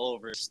bandages all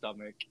over his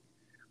stomach.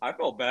 I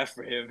felt bad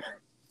for him.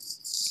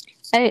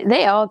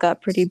 They all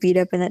got pretty beat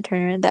up in that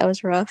tournament. That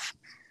was rough.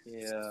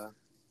 Yeah.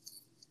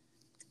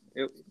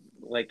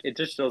 It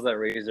just shows that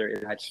Razor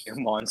is actually a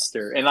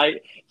monster. And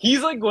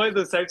he's like one of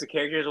those types of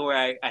characters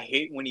where I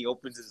hate when he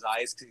opens his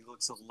eyes because he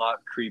looks a lot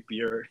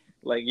creepier.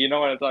 Like, you know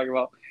what I'm talking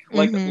about?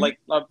 Like,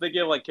 like I'm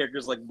thinking of like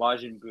characters like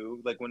Majin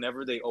Buu. Like,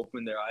 whenever they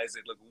open their eyes,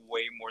 they look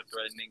way more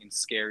threatening and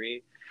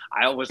scary.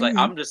 I always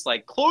I'm just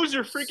like, close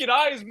your freaking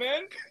eyes,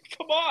 man.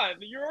 Come on.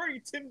 You're already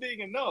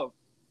intimidating enough.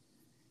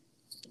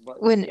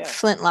 But, when yeah.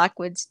 Flint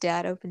Lockwood's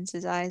dad opens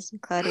his eyes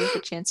and Cloudy with a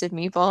Chance of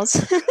Meatballs.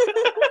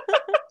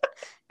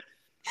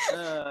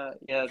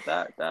 Yeah,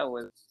 that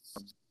was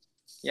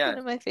one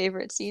of my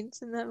favorite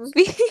scenes in that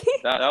movie.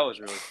 that was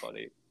really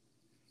funny.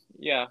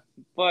 Yeah,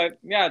 but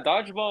yeah,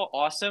 Dodgeball,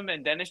 awesome.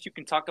 And Dennis, you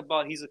can talk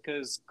about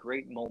Hisoka's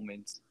great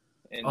moment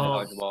in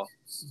Dodgeball.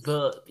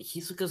 The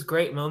Hisoka's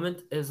great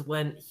moment is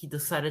when he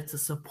decided to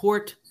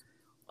support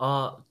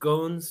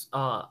Gon's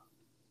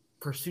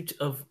pursuit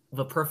of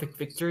the perfect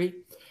victory,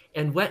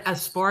 and went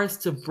as far as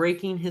to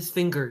breaking his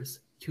fingers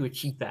to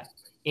achieve that.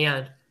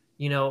 And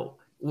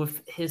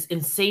with his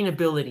insane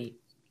ability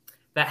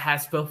that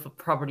has both the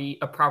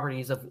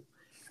properties of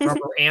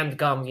rubber and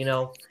gum,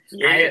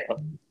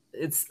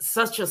 it's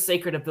such a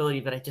sacred ability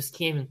that I just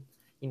can't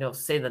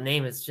say the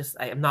name. It's just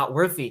I am not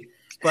worthy.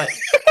 But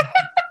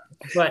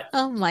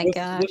oh my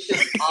gosh, with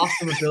this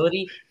awesome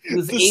ability, he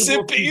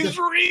was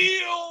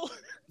real.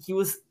 He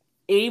was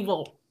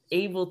able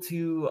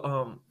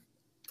to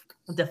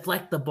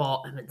deflect the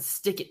ball and then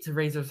stick it to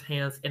Razor's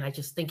hands, and I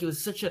just think it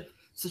was such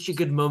a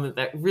good moment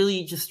that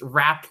really just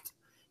wrapped.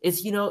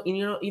 It's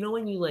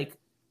when you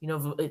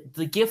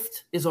the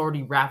gift is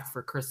already wrapped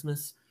for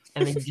Christmas,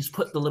 and then you just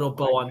put the little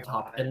bow on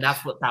top, and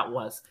that's what that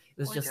was.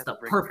 It was just the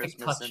perfect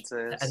touch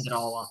to end it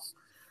all off.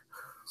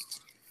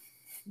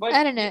 But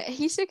I don't know.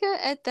 Hisoka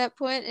at that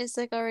point is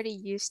like already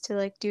used to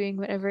like doing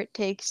whatever it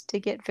takes to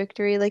get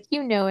victory. Like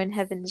in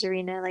Heaven's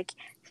Arena, like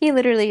he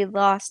literally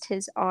lost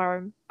his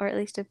arm, or at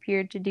least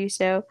appeared to do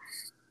so,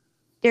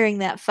 during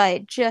that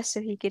fight just so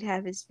he could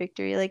have his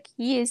victory. Like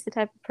he is the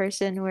type of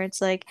person where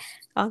it's like,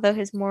 although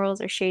his morals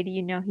are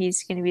shady,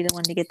 he's going to be the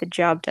one to get the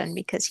job done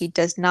because he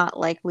does not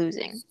like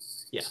losing.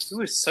 Yeah, he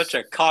was such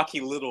a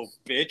cocky little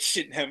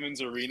bitch in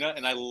Heaven's Arena,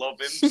 and I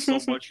love him so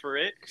much for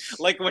it.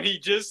 Like when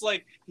he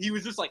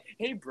was just like,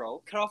 "Hey,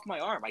 bro, cut off my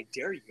arm! I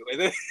dare you!" And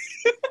then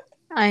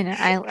I know,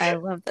 I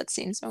love that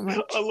scene so much.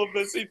 I love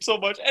that scene so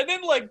much. And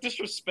then, like,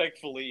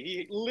 disrespectfully,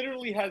 he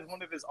literally has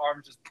one of his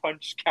arms just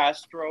punch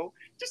Castro,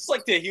 just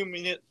like to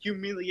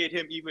humiliate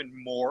him even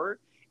more,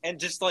 and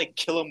just like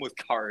kill him with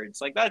cards.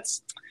 Like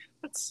that's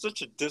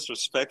such a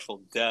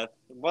disrespectful death.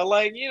 But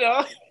like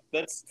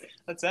that's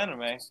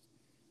anime.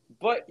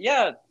 But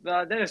yeah,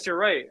 Dennis, you're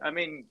right. I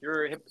mean,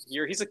 you're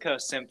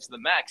Hisoka simp to the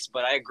max,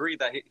 but I agree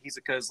that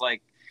Hisoka's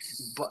like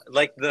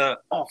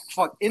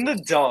in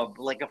the dub,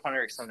 like of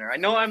Hunter x Hunter. I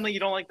know Emily, you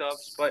don't like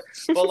dubs, but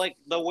like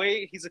the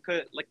way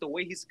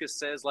Hisoka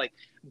says like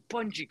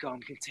bungee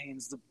gum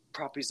contains the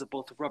properties of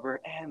both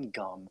rubber and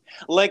gum.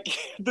 Like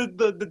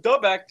the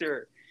dub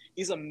actor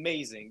is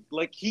amazing.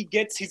 Like he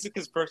gets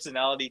Hisoka's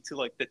personality to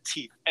like the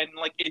teeth, and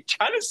like it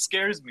kind of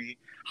scares me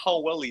how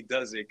well he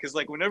does it. Because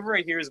like whenever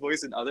I hear his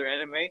voice in other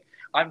anime,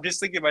 I'm just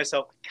thinking to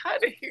myself,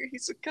 kind of hear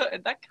Hisoka,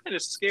 and that kind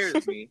of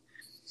scares me.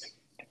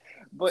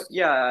 But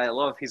yeah, I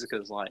love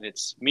Hisoka's line.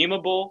 It's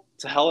memeable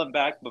to hell and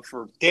back, but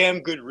for damn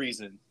good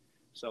reason.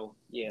 So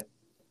yeah.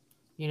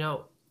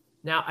 Now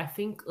I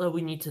think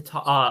we need to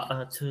talk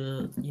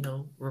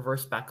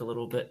reverse back a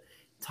little bit,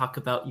 talk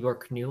about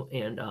York New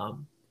and a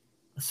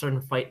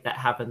certain fight that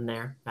happened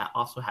there that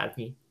also had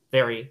me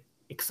very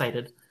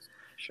excited.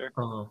 Sure.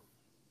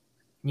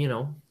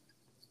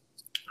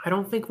 I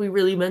don't think we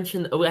really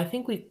mentioned. I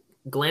think we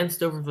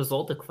glanced over the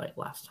Zoldyck fight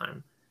last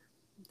time.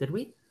 Did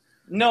we?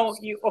 No,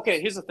 okay,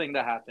 here's the thing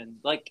that happened.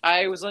 Like,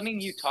 I was letting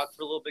you talk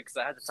for a little bit because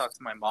I had to talk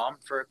to my mom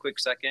for a quick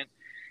second.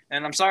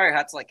 And I'm sorry I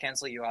had to, like,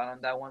 cancel you out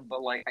on that one.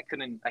 But, like,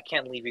 I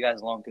can't leave you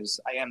guys alone because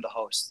I am the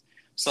host.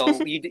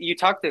 So you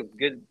talked a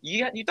good,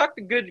 you had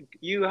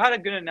a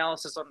good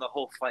analysis on the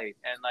whole fight.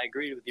 And I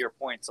agreed with your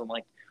points on,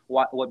 like,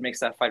 what makes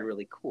that fight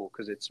really cool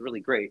because it's really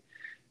great.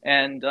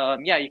 And,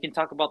 yeah, you can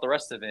talk about the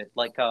rest of it.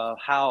 Like,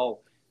 how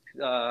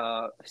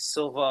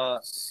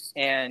Silva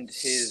and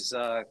his...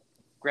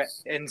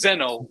 and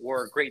Zeno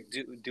were a great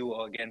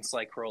duo against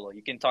like Corolla.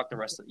 You can talk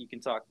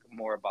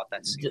more about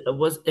that scene.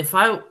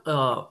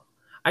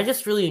 I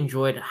just really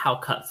enjoyed how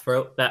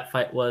cutthroat that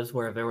fight was,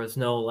 where there was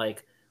no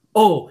like,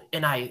 oh,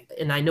 and I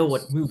know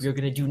what move you're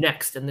gonna do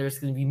next, and there's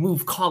gonna be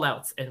move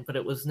callouts, but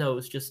it was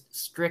just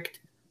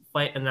strict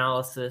fight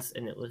analysis,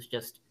 and it was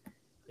just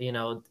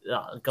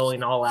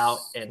going all out,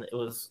 and it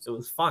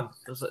was fun.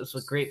 It was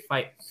a great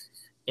fight,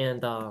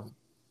 and I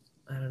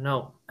don't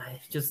know, I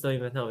just don't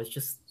even know. It's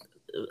just.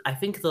 I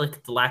think the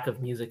lack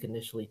of music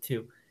initially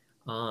too.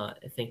 I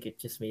think it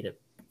just made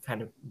it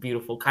kind of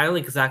beautiful, kind of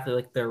like exactly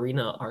like the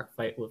arena arc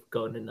fight with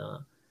Gon and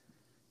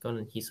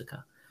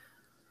Hisoka.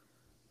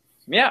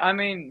 Yeah, I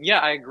mean, yeah,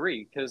 I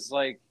agree because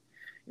like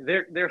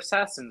they're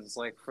assassins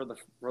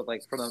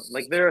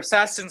they're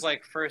assassins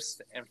like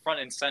first and front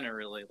and center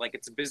really. Like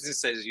it's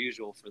business as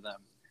usual for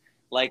them.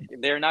 Like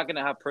they're not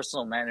gonna have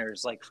personal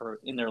manners like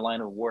in their line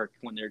of work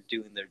when they're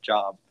doing their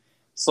job.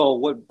 So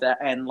with that,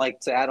 and like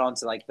to add on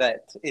to like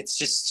that, it's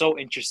just so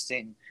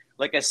interesting.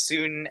 Like as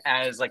soon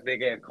as like they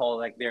get a call,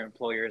 like their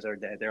employers are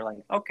dead, they're like,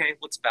 okay,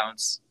 let's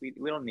bounce. We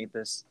don't need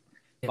this.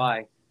 Yeah.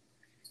 Bye.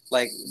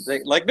 Like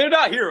they're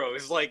not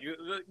heroes. Like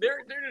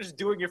they're just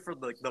doing it for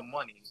like the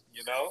money,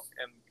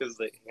 and because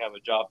they have a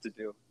job to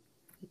do.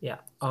 Yeah.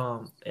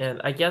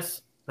 And I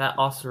guess that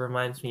also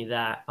reminds me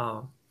that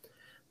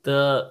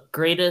the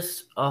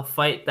greatest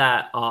fight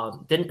that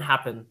didn't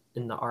happen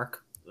in the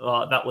arc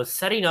that was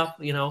setting up,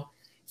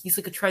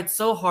 Hisoka tried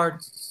so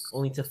hard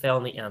only to fail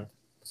in the end.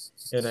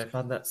 And I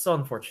found that so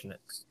unfortunate.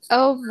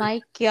 Oh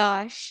my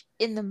gosh.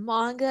 In the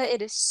manga,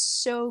 it is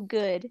so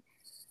good.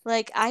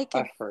 Like, I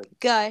could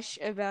gush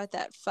about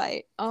that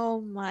fight.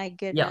 Oh my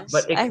goodness.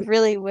 Yeah, but I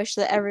really wish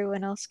that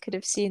everyone else could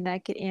have seen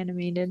that get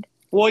animated.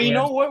 Well, you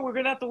know what? We're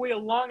going to have to wait a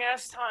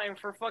long-ass time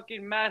for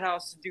fucking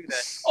Madhouse to do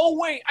that. Oh,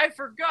 wait, I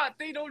forgot.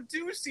 They don't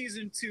do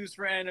season 2s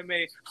for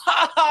anime.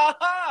 Ha, ha,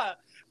 ha!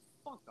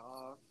 Fuck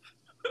off.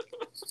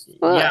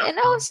 Well, and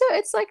also,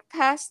 it's like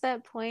past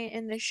that point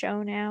in the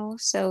show now,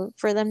 so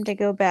for them to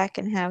go back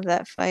and have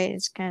that fight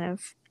is kind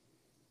of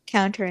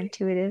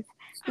counterintuitive.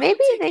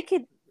 Maybe they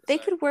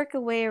could work a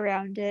way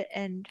around it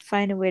and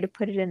find a way to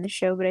put it in the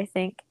show, but I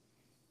think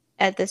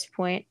at this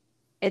point,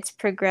 it's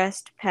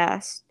progressed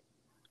past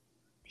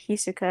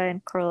Hisoka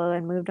and Chrollo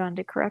and moved on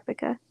to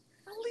Kurapika.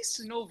 At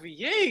least in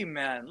OVA,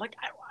 man.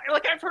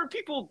 I've heard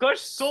people gush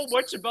so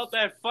much about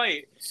that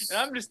fight, and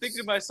I'm just thinking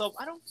to myself,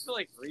 I don't feel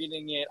like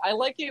reading it. I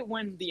like it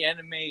when the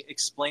anime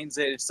explains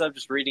it instead of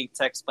just reading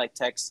text by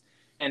text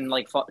and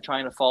like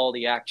trying to follow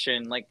the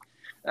action. Like,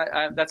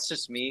 that's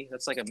just me.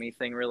 That's like a me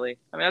thing, really.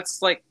 I mean,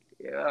 that's like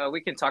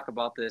we can talk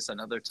about this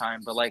another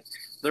time, but like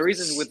the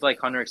reason with like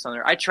Hunter x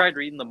Hunter, I tried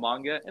reading the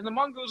manga, and the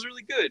manga was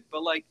really good,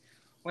 but like.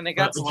 When they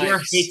got to Zero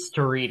hates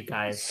to read,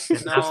 guys.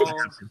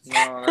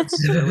 No,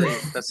 that's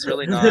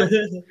really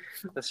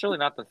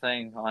not the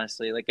thing,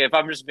 honestly. Like, if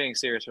I'm just being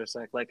serious for a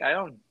sec, like I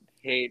don't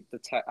hate the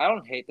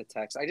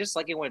text. I just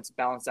like it when it's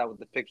balanced out with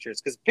the pictures,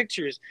 because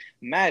pictures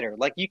matter.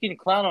 Like, you can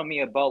clown on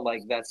me about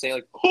like that, say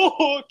like,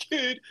 "Oh,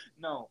 kid."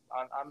 No,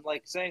 I'm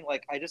like saying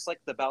like I just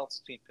like the balance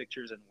between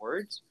pictures and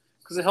words,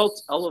 because it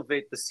helps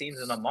elevate the scenes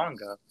in a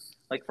manga.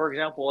 Like, for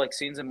example, like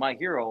scenes in My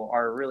Hero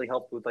are really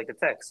helped with like the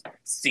text.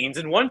 Scenes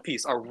in One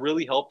Piece are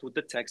really helped with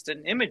the text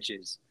and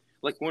images.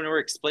 Like when we're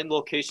explaining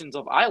locations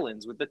of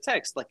islands with the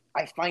text, like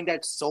I find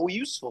that so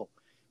useful.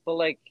 But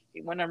like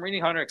when I'm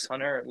reading Hunter x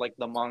Hunter, like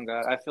the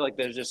manga, I feel like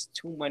there's just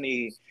too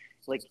many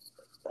like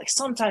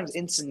sometimes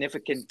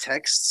insignificant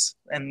texts,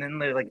 and then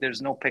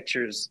there's no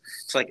pictures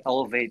to like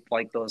elevate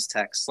like those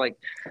texts. Like,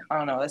 I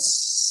don't know,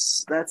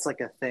 that's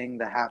like a thing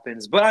that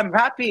happens. But I'm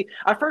happy.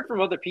 I've heard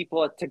from other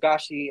people that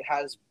Togashi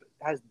has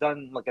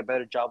done like a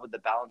better job with the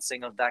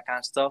balancing of that kind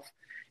of stuff,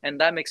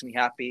 and that makes me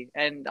happy.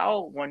 And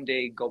I'll one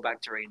day go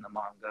back to reading the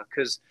manga,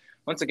 because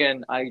once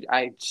again,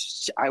 I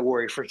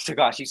worry for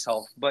Togashi's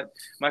health. But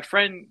my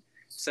friend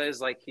says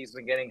like he's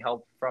been getting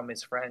help from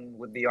his friend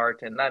with the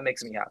art, and that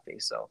makes me happy.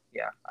 So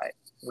yeah,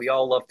 we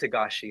all love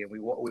Togashi, and we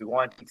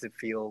want him to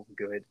feel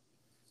good.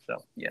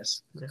 So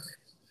yes. Yeah.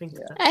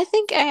 I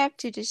think I have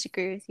to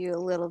disagree with you a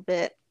little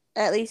bit,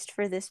 at least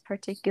for this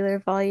particular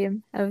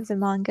volume of the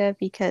manga,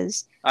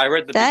 because I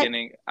read the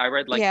beginning. I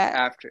read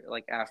after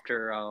the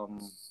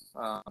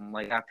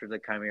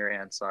Chimera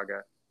Ant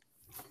saga.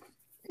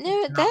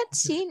 No, that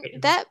scene,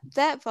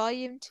 that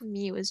volume to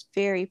me was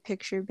very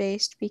picture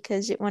based,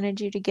 because it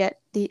wanted you to get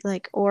the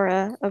like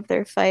aura of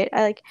their fight.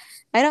 I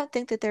don't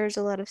think that there was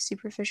a lot of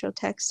superficial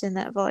text in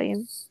that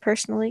volume,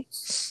 personally.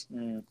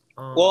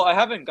 Well, I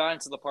haven't gotten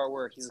to the part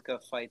where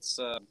Hisoka fights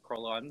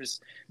Chrollo. I'm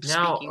just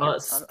now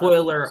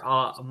spoiler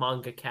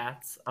manga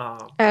cats.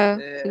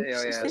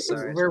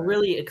 Sorry. We're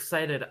really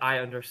excited, I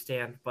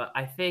understand, but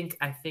I think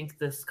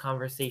this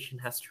conversation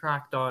has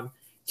tracked on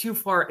too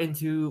far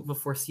into the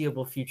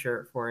foreseeable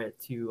future for it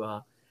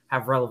to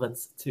have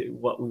relevance to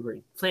what we were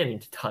planning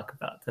to talk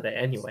about today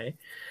anyway.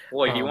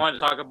 Well, you want to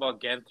talk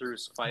about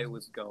Genthu's fight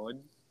with Gon?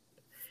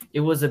 It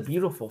was a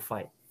beautiful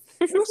fight.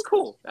 It was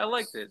cool. I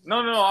liked it. No,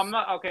 I'm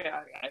not. Okay,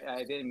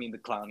 I didn't mean to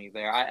clown you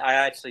there. I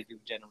actually do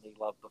generally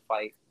love the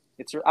fight.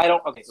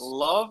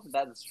 Love,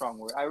 that's a strong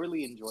word. I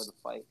really enjoy the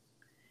fight.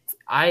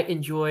 I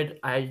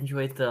enjoyed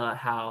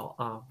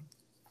how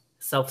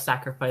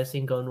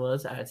self-sacrificing Gon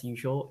was, as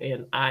usual,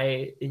 and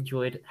I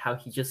enjoyed how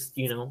he just,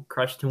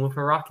 crushed him with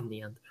a rock in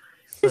the end.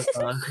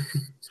 But,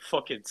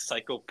 fucking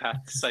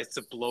psychopath decides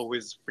to blow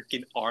his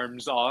freaking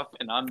arms off,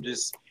 and I'm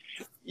just,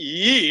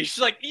 yeesh.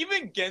 Like,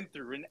 even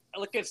Genthu, and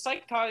like a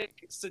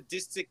psychotic,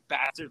 sadistic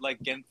bastard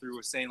like Genthu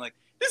was saying, like,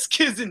 this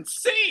kid's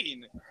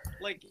insane.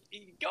 Like,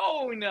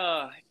 Gon,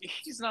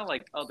 he's not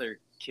like other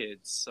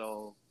kids,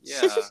 so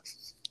yeah.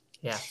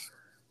 Yeah.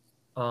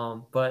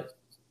 But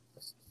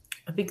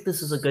I think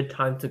this is a good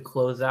time to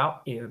close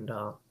out. And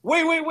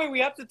wait! We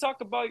have to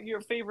talk about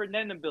your favorite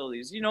Nen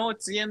abilities.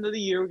 It's the end of the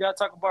year. We gotta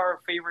talk about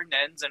our favorite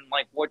Nens and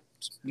like what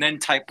Nen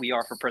type we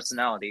are for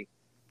personality.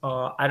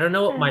 I don't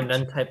know what my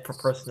Nen type for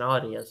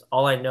personality is.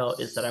 All I know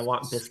is that I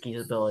want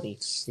Bisky's ability,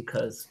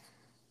 because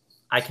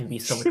I can be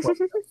so much more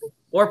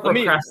or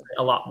procrastinate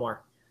a lot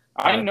more.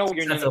 I know what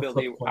your Nen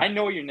ability. I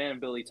know what your Nen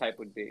ability type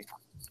would be.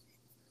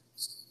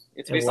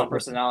 It's based on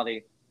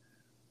personality,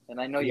 and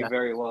I know you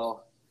very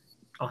well.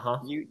 Uh-huh.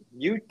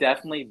 You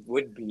definitely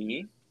would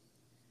be.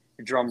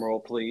 Drum roll,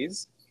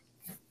 please.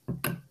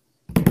 A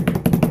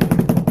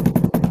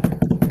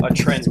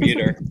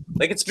transmuter.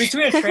 Like, it's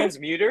between a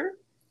transmuter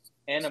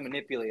and a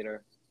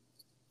manipulator.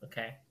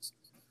 Okay.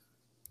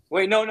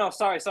 Wait, no,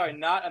 sorry,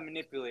 not a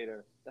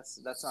manipulator. That's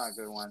not a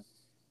good one.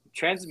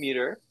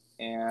 Transmuter,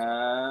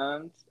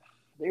 and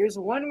there's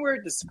one where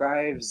it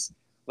describes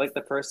like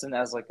the person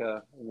as like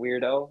a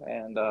weirdo,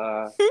 and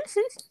oh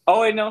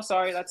wait, no,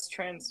 sorry, that's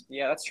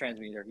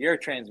transmuter. You're a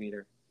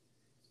transmuter.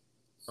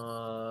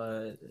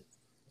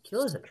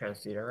 Kilo's a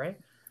transmuter, right?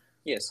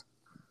 Yes.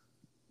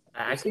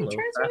 Is he a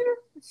transmuter?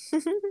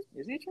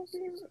 Is he a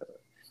transmuter?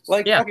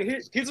 Like, yeah.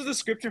 Okay, here's a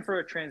description for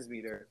a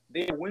transmuter.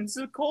 They are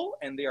whimsical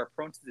and they are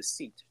prone to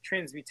deceit.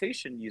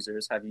 Transmutation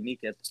users have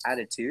unique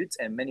attitudes,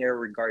 and many are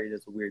regarded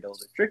as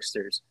weirdos or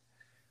tricksters.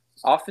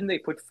 Often they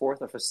put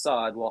forth a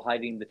facade while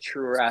hiding the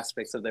truer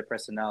aspects of their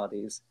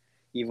personalities.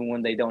 Even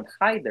when they don't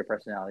hide their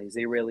personalities,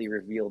 they rarely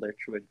reveal their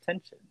true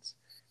intentions.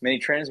 Many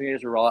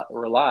transmuters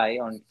rely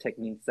on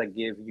techniques that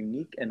give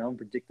unique and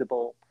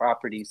unpredictable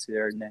properties to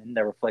their nen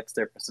that reflects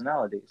their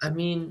personalities. I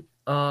mean,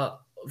 the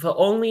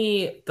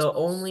only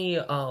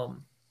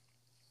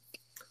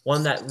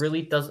one that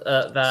really does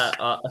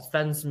that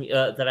offends me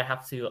that I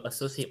have to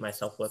associate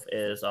myself with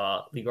is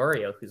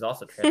Leorio, who's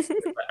also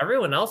transmuter. But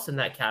everyone else in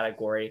that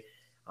category,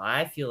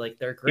 I feel like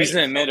they're great. He's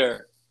an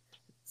emitter.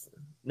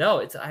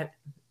 No,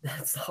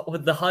 that's not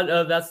what the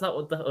that's not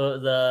what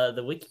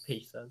the wiki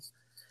page says.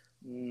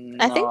 No,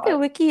 I think the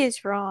wiki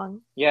is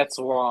wrong. Yeah, it's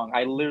wrong.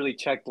 I literally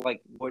checked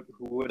like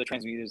who are the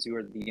transmuters, who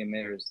are the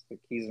emitters. Like,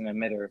 he's an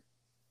emitter.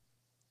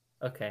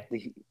 Okay.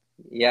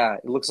 Yeah,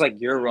 it looks like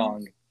you're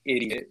wrong,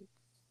 idiot.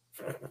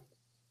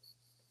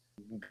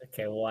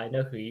 Okay, well, I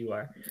know who you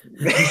are.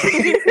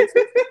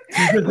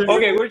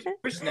 Okay, which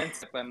nen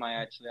type am I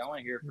actually? I want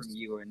to hear from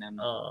you or Nen.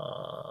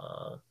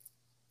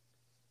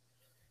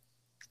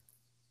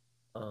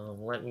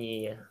 Let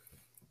me.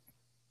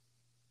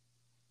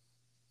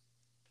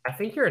 I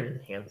think you're an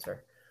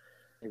enhancer.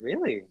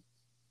 Really?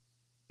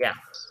 Yeah.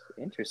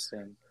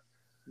 Interesting.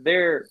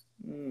 I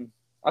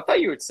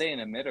thought you would say an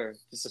emitter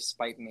just to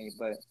spite me,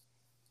 but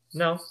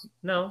no,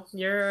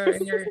 you're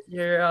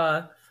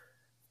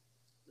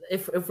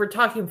if we're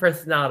talking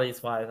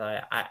personalities wise,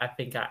 I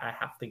think I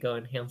have to go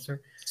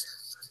enhancer.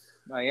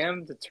 I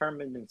am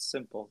determined and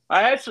simple.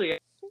 I actually am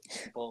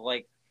simple,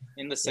 like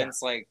in the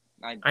sense like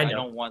I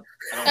don't want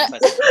not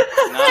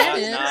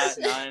in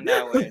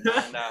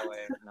that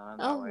way.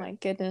 Oh my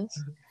goodness.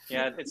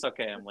 Yeah, it's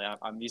okay, Emily.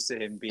 I'm used to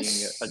him being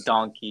a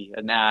donkey,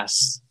 an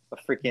ass, a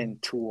freaking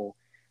tool.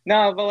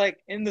 No, but like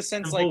in the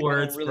sense like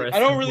I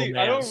don't really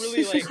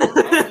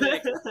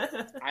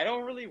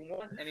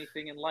want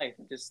anything in life,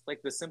 just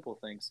like the simple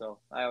things. So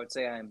I would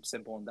say I'm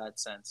simple in that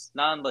sense,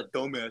 not in the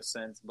dumbass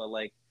sense, but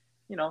like,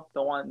 you know,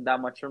 don't want that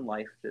much from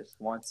life, just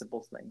want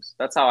simple things.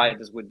 That's how I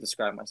just would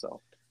describe myself.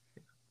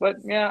 But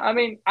yeah, I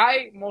mean,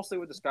 I mostly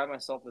would describe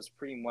myself as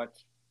pretty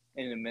much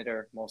an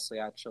emitter, mostly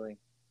actually.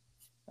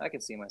 I can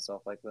see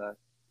myself like that.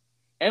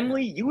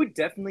 Emily, you would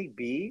definitely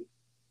be,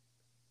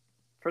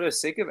 for the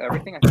sake of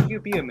everything, I think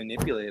you'd be a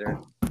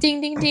manipulator.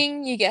 Ding, ding,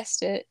 ding. You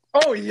guessed it.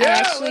 Oh, yeah. I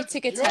actually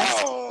took a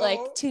test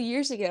like 2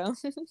 years ago.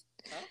 Huh?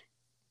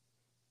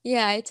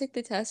 Yeah, I took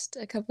the test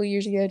a couple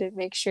years ago to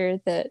make sure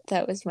that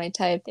that was my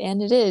type.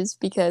 And it is,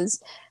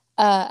 because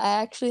I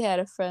actually had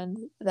a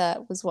friend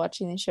that was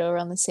watching the show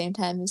around the same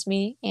time as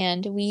me.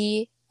 And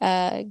we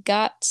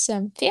got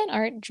some fan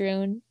art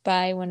drawn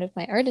by one of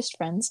my artist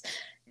friends.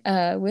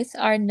 With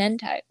our nen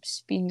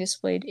types being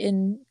displayed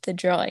in the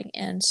drawing.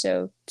 And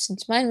so,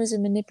 since mine was a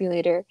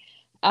manipulator,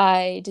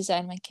 I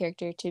designed my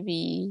character to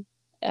be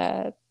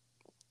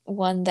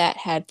one that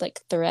had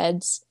like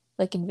threads,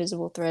 like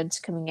invisible threads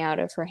coming out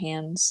of her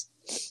hands,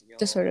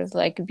 to sort of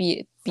like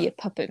be a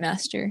puppet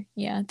master.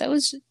 Yeah, that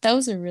was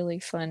a really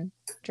fun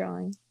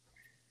drawing.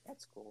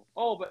 That's cool.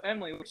 Oh, but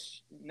Emily,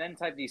 which nen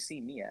type do you see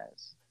me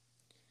as?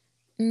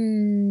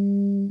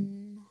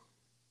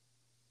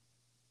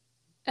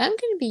 I'm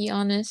going to be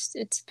honest,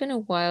 it's been a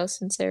while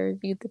since I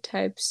reviewed the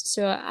types,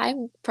 so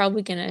I'm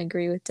probably going to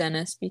agree with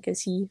Dennis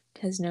because he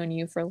has known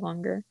you for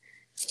longer.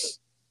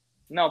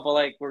 No, but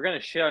like we're going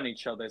to shit on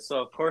each other, so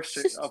of course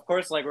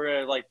like we're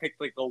going to like pick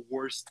like the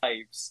worst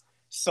types.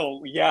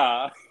 So,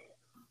 yeah.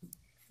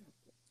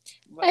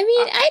 But I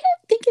mean, I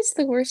don't think it's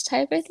the worst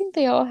type. I think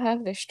they all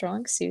have their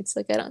strong suits.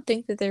 Like, I don't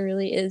think that there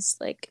really is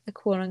like a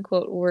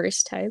quote-unquote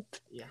worst type.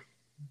 Yeah.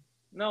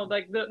 No,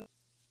 like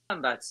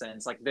in that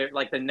sense, like they're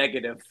like the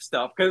negative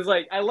stuff, because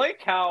like I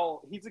like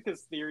how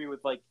Hizuka's theory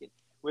with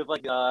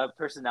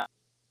personality,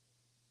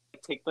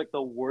 take like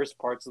the worst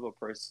parts of a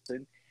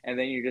person, and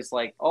then you're just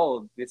like,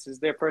 oh, this is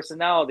their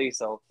personality,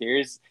 so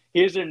here's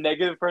their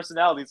negative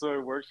personality, so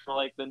it works for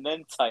like the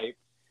nen type.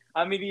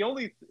 I mean, the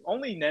only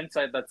nen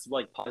type that's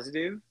like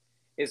positive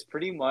is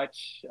pretty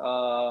much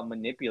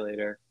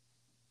manipulator,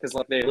 because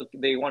like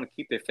they want to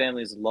keep their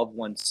families, loved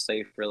ones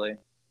safe, really,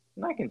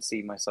 and I can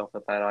see myself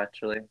with that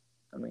actually.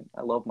 I mean,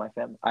 I love my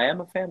family. I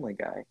am a family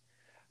guy.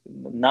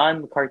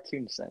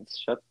 Non-cartoon sense.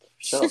 Shut up,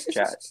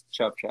 chat.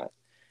 Shut up, chat.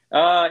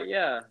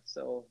 Yeah,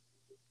 so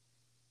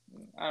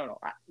I don't know.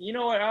 You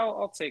know what?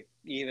 I'll take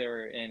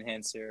either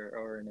enhancer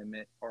or an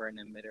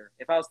emitter.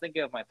 If I was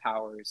thinking of my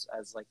powers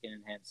as like an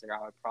enhancer, I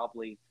would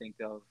probably think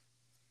of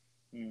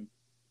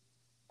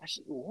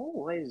Actually,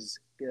 what is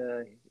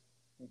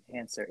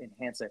enhancer?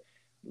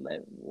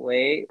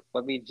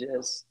 Let me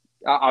just.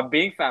 I'm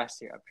being fast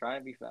here. I'm trying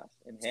to be fast.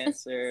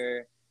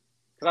 Enhancer.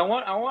 Because I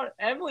want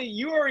Emily.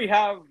 You already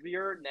have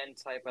your Nen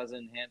type as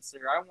an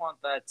enhancer. I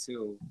want that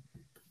too.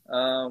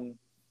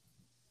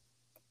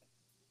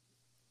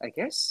 I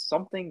guess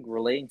something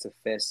relating to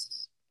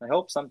fists. I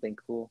hope something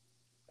cool.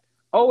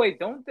 Oh wait,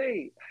 don't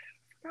they? I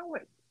forgot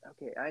what.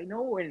 Okay, I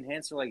know an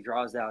enhancer like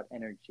draws out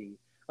energy,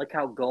 like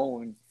how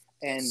Gon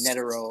and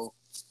Netero.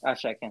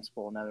 Actually, I can't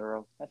spoil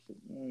Netero.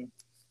 Actually,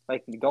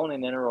 like Gon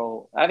and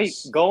Netero. I mean,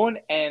 Gon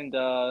and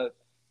blah,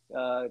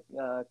 blah,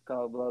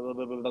 blah,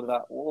 blah, blah,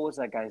 blah. What was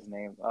that guy's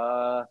name?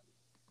 What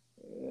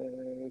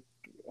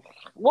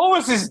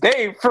was his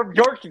name from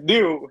York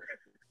New?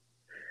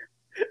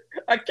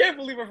 I can't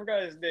believe I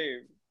forgot his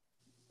name.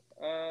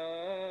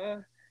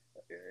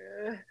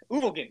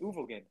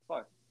 Uvogin.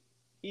 Fuck.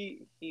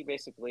 He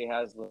basically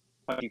has the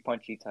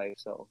punchy type.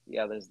 So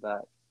yeah, there's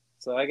that.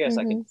 So I guess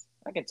I can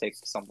take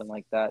something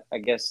like that. I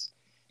guess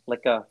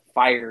like a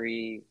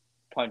fiery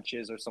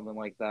punches or something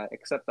like that.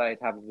 Except I'd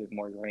have a bit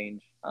more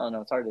range. I don't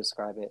know. It's hard to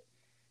describe it.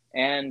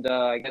 And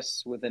I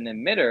guess with an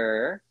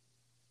emitter,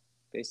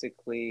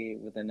 basically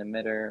with an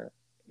emitter,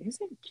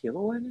 isn't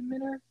Kilo an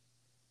emitter?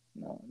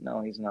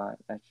 No, he's not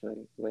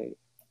actually. Wait.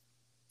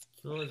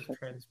 Kilo is a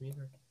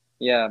transmuter.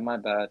 Yeah, my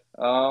bad.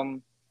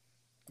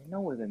 I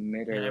know with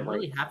emitter. And I'm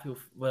really happy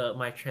with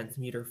my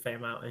transmuter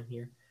fam out in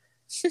here.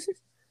 I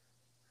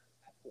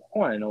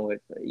want to know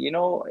it. You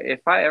know,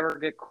 if I ever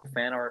get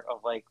fan art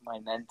of like my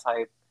Nen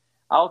type,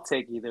 I'll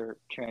take either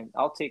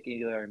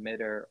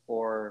emitter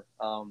or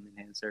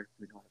enhancer.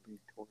 We don't have to be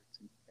towards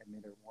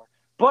emitter more,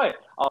 but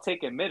I'll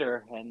take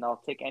emitter and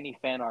I'll take any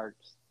fan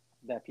arts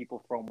that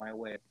people throw my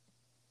way.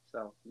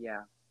 So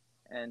yeah,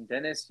 and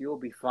Dennis, you'll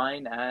be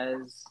fine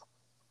as.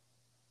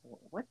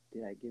 What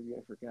did I give you?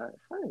 I forgot.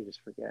 How did I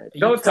just forget?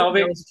 Don't tell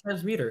me. I was a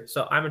transmuter,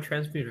 so I'm a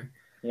transmuter.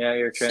 Yeah,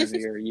 you're a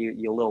transmuter.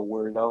 you little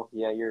weirdo.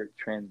 Yeah, you're a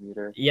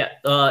transmuter. Yeah.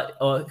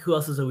 Who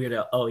else is a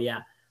weirdo? Oh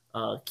yeah.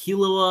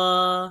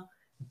 Killua,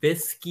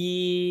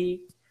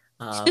 Bisky,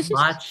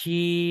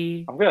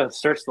 Machi. I'm gonna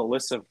search the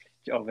list of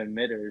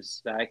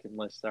emitters that I can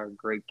list are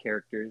great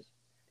characters.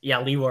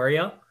 Yeah,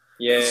 Leorio.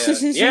 Yeah,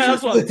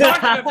 that's what I'm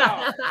talking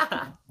about.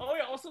 Oh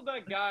yeah, also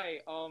that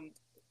guy.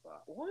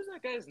 What was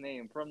that guy's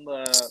name from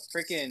the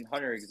freaking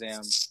Hunter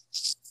exam?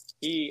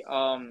 He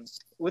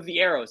with the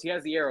arrows. He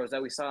has the arrows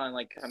that we saw in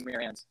like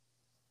Chimera Ants.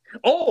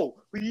 Oh,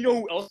 you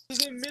know who else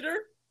is an emitter?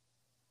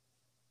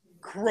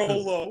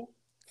 Chrollo,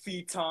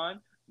 Phaeton,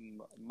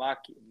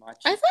 Machi.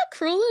 I thought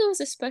Chrollo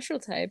was a special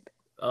type.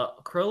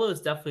 Chrollo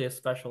is definitely a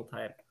special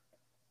type.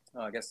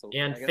 Oh, I guess so.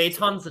 And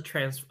Phaeton's a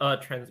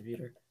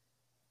transmuter.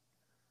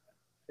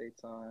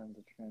 Phaeton's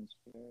a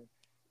transmuter.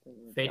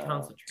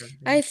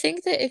 I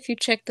think that if you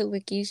check the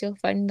wikis, you'll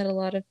find that a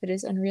lot of it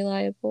is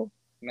unreliable.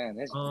 Man,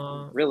 this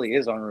really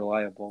is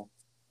unreliable.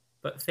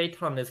 But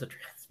Phaeton is a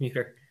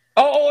transmuter.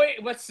 Oh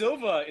wait, but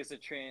Silva is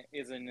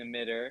an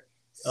emitter.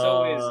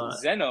 So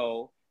is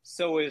Zeno.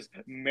 So is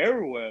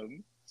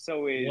Meruem.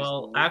 So is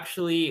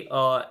actually,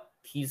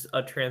 he's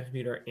a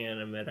transmuter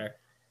and emitter.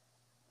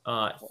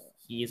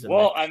 He's a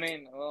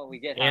we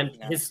get and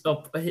his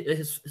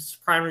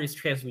primary is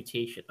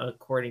transmutation,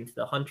 according to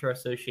the Hunter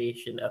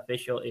Association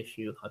official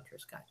issue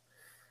Hunter's Guide.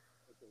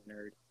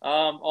 Nerd.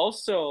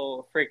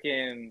 Also,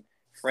 freaking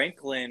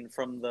Franklin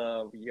from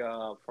the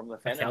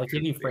okay, I'll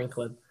give you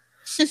Franklin.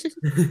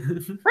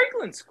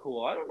 Franklin's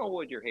cool. I don't know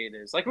what your hate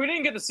is. Like, we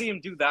didn't get to see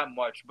him do that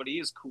much, but he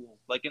is cool.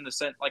 Like, in the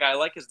sense, like, I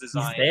like his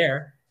design. He's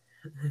there.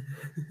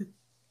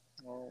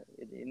 Well,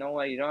 you know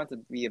what? You don't have to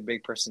be a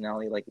big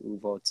personality like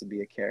Uvo to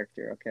be a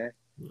character, okay?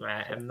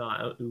 I'm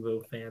not an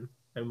Uvo fan.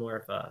 I'm more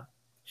of a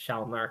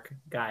Shalnark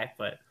guy,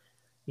 but,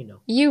 you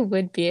know. You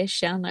would be a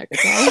Shalnark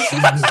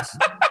guy.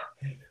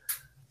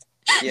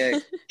 Yeah,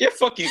 get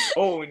fucking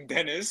owned,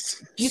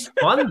 Dennis. He's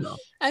fun, though.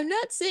 I'm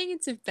not saying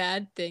it's a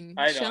bad thing.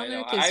 I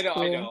know.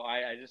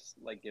 I just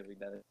like giving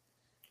that.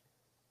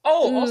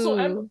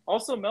 Oh,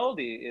 also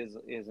Melody is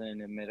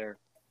an emitter.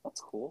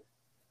 That's cool.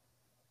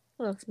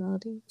 I love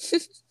Melody.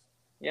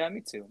 Yeah,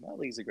 me too.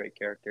 Melody's a great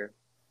character.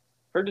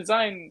 Her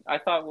design, I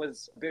thought,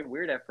 was a bit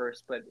weird at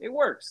first, but it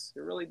works.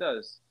 It really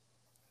does.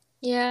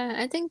 Yeah,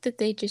 I think that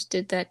they just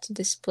did that to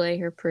display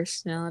her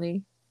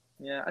personality.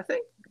 Yeah, I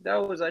think that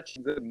was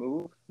actually a good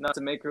move. Not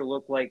to make her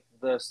look like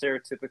the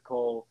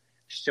stereotypical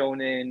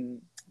shonen,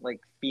 like,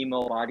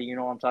 female body. You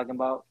know what I'm talking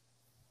about?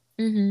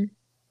 Mm-hmm.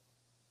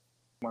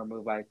 More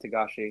move by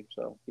Togashi.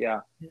 So,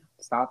 yeah.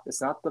 It's not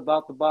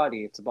about the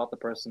body. It's about the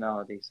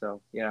personality.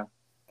 So, yeah.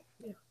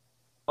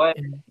 But,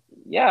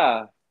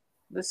 yeah.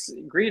 This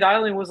Greed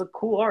Island was a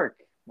cool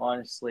arc,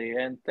 honestly.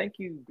 And thank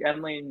you,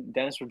 Emily and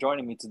Dennis, for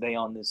joining me today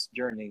on this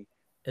journey.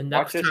 And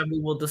next time we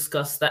will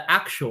discuss the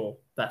actual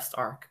best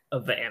arc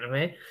of the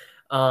anime.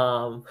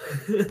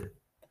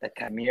 The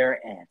Chimera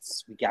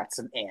Ants. We got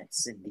some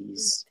ants in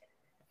these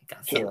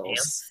some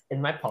ants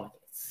in my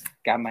pockets.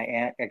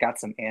 I got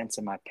some ants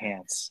in my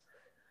pants.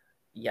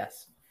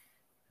 Yes.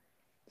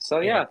 So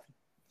yeah.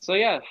 So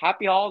yeah,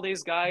 happy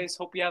holidays, guys.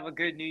 Hope you have a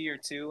good New Year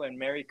too, and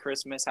Merry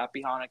Christmas,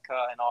 Happy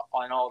Hanukkah,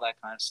 and all that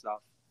kind of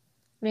stuff.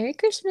 Merry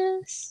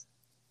Christmas.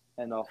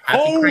 And ho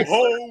Happy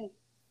ho.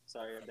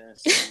 Sorry,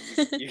 Dennis.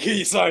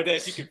 Sorry,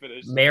 Dennis. You can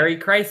finish. Merry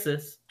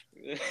Crisis.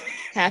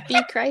 Happy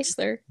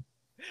Chrysler.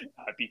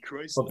 Happy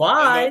Chrysler.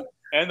 Bye-bye.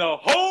 And a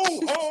ho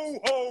ho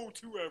ho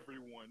to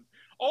everyone,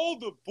 all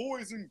the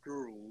boys and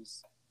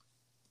girls.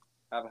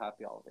 Have a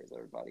happy holidays,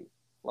 everybody.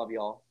 Love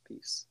y'all.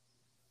 Peace.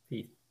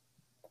 Peace.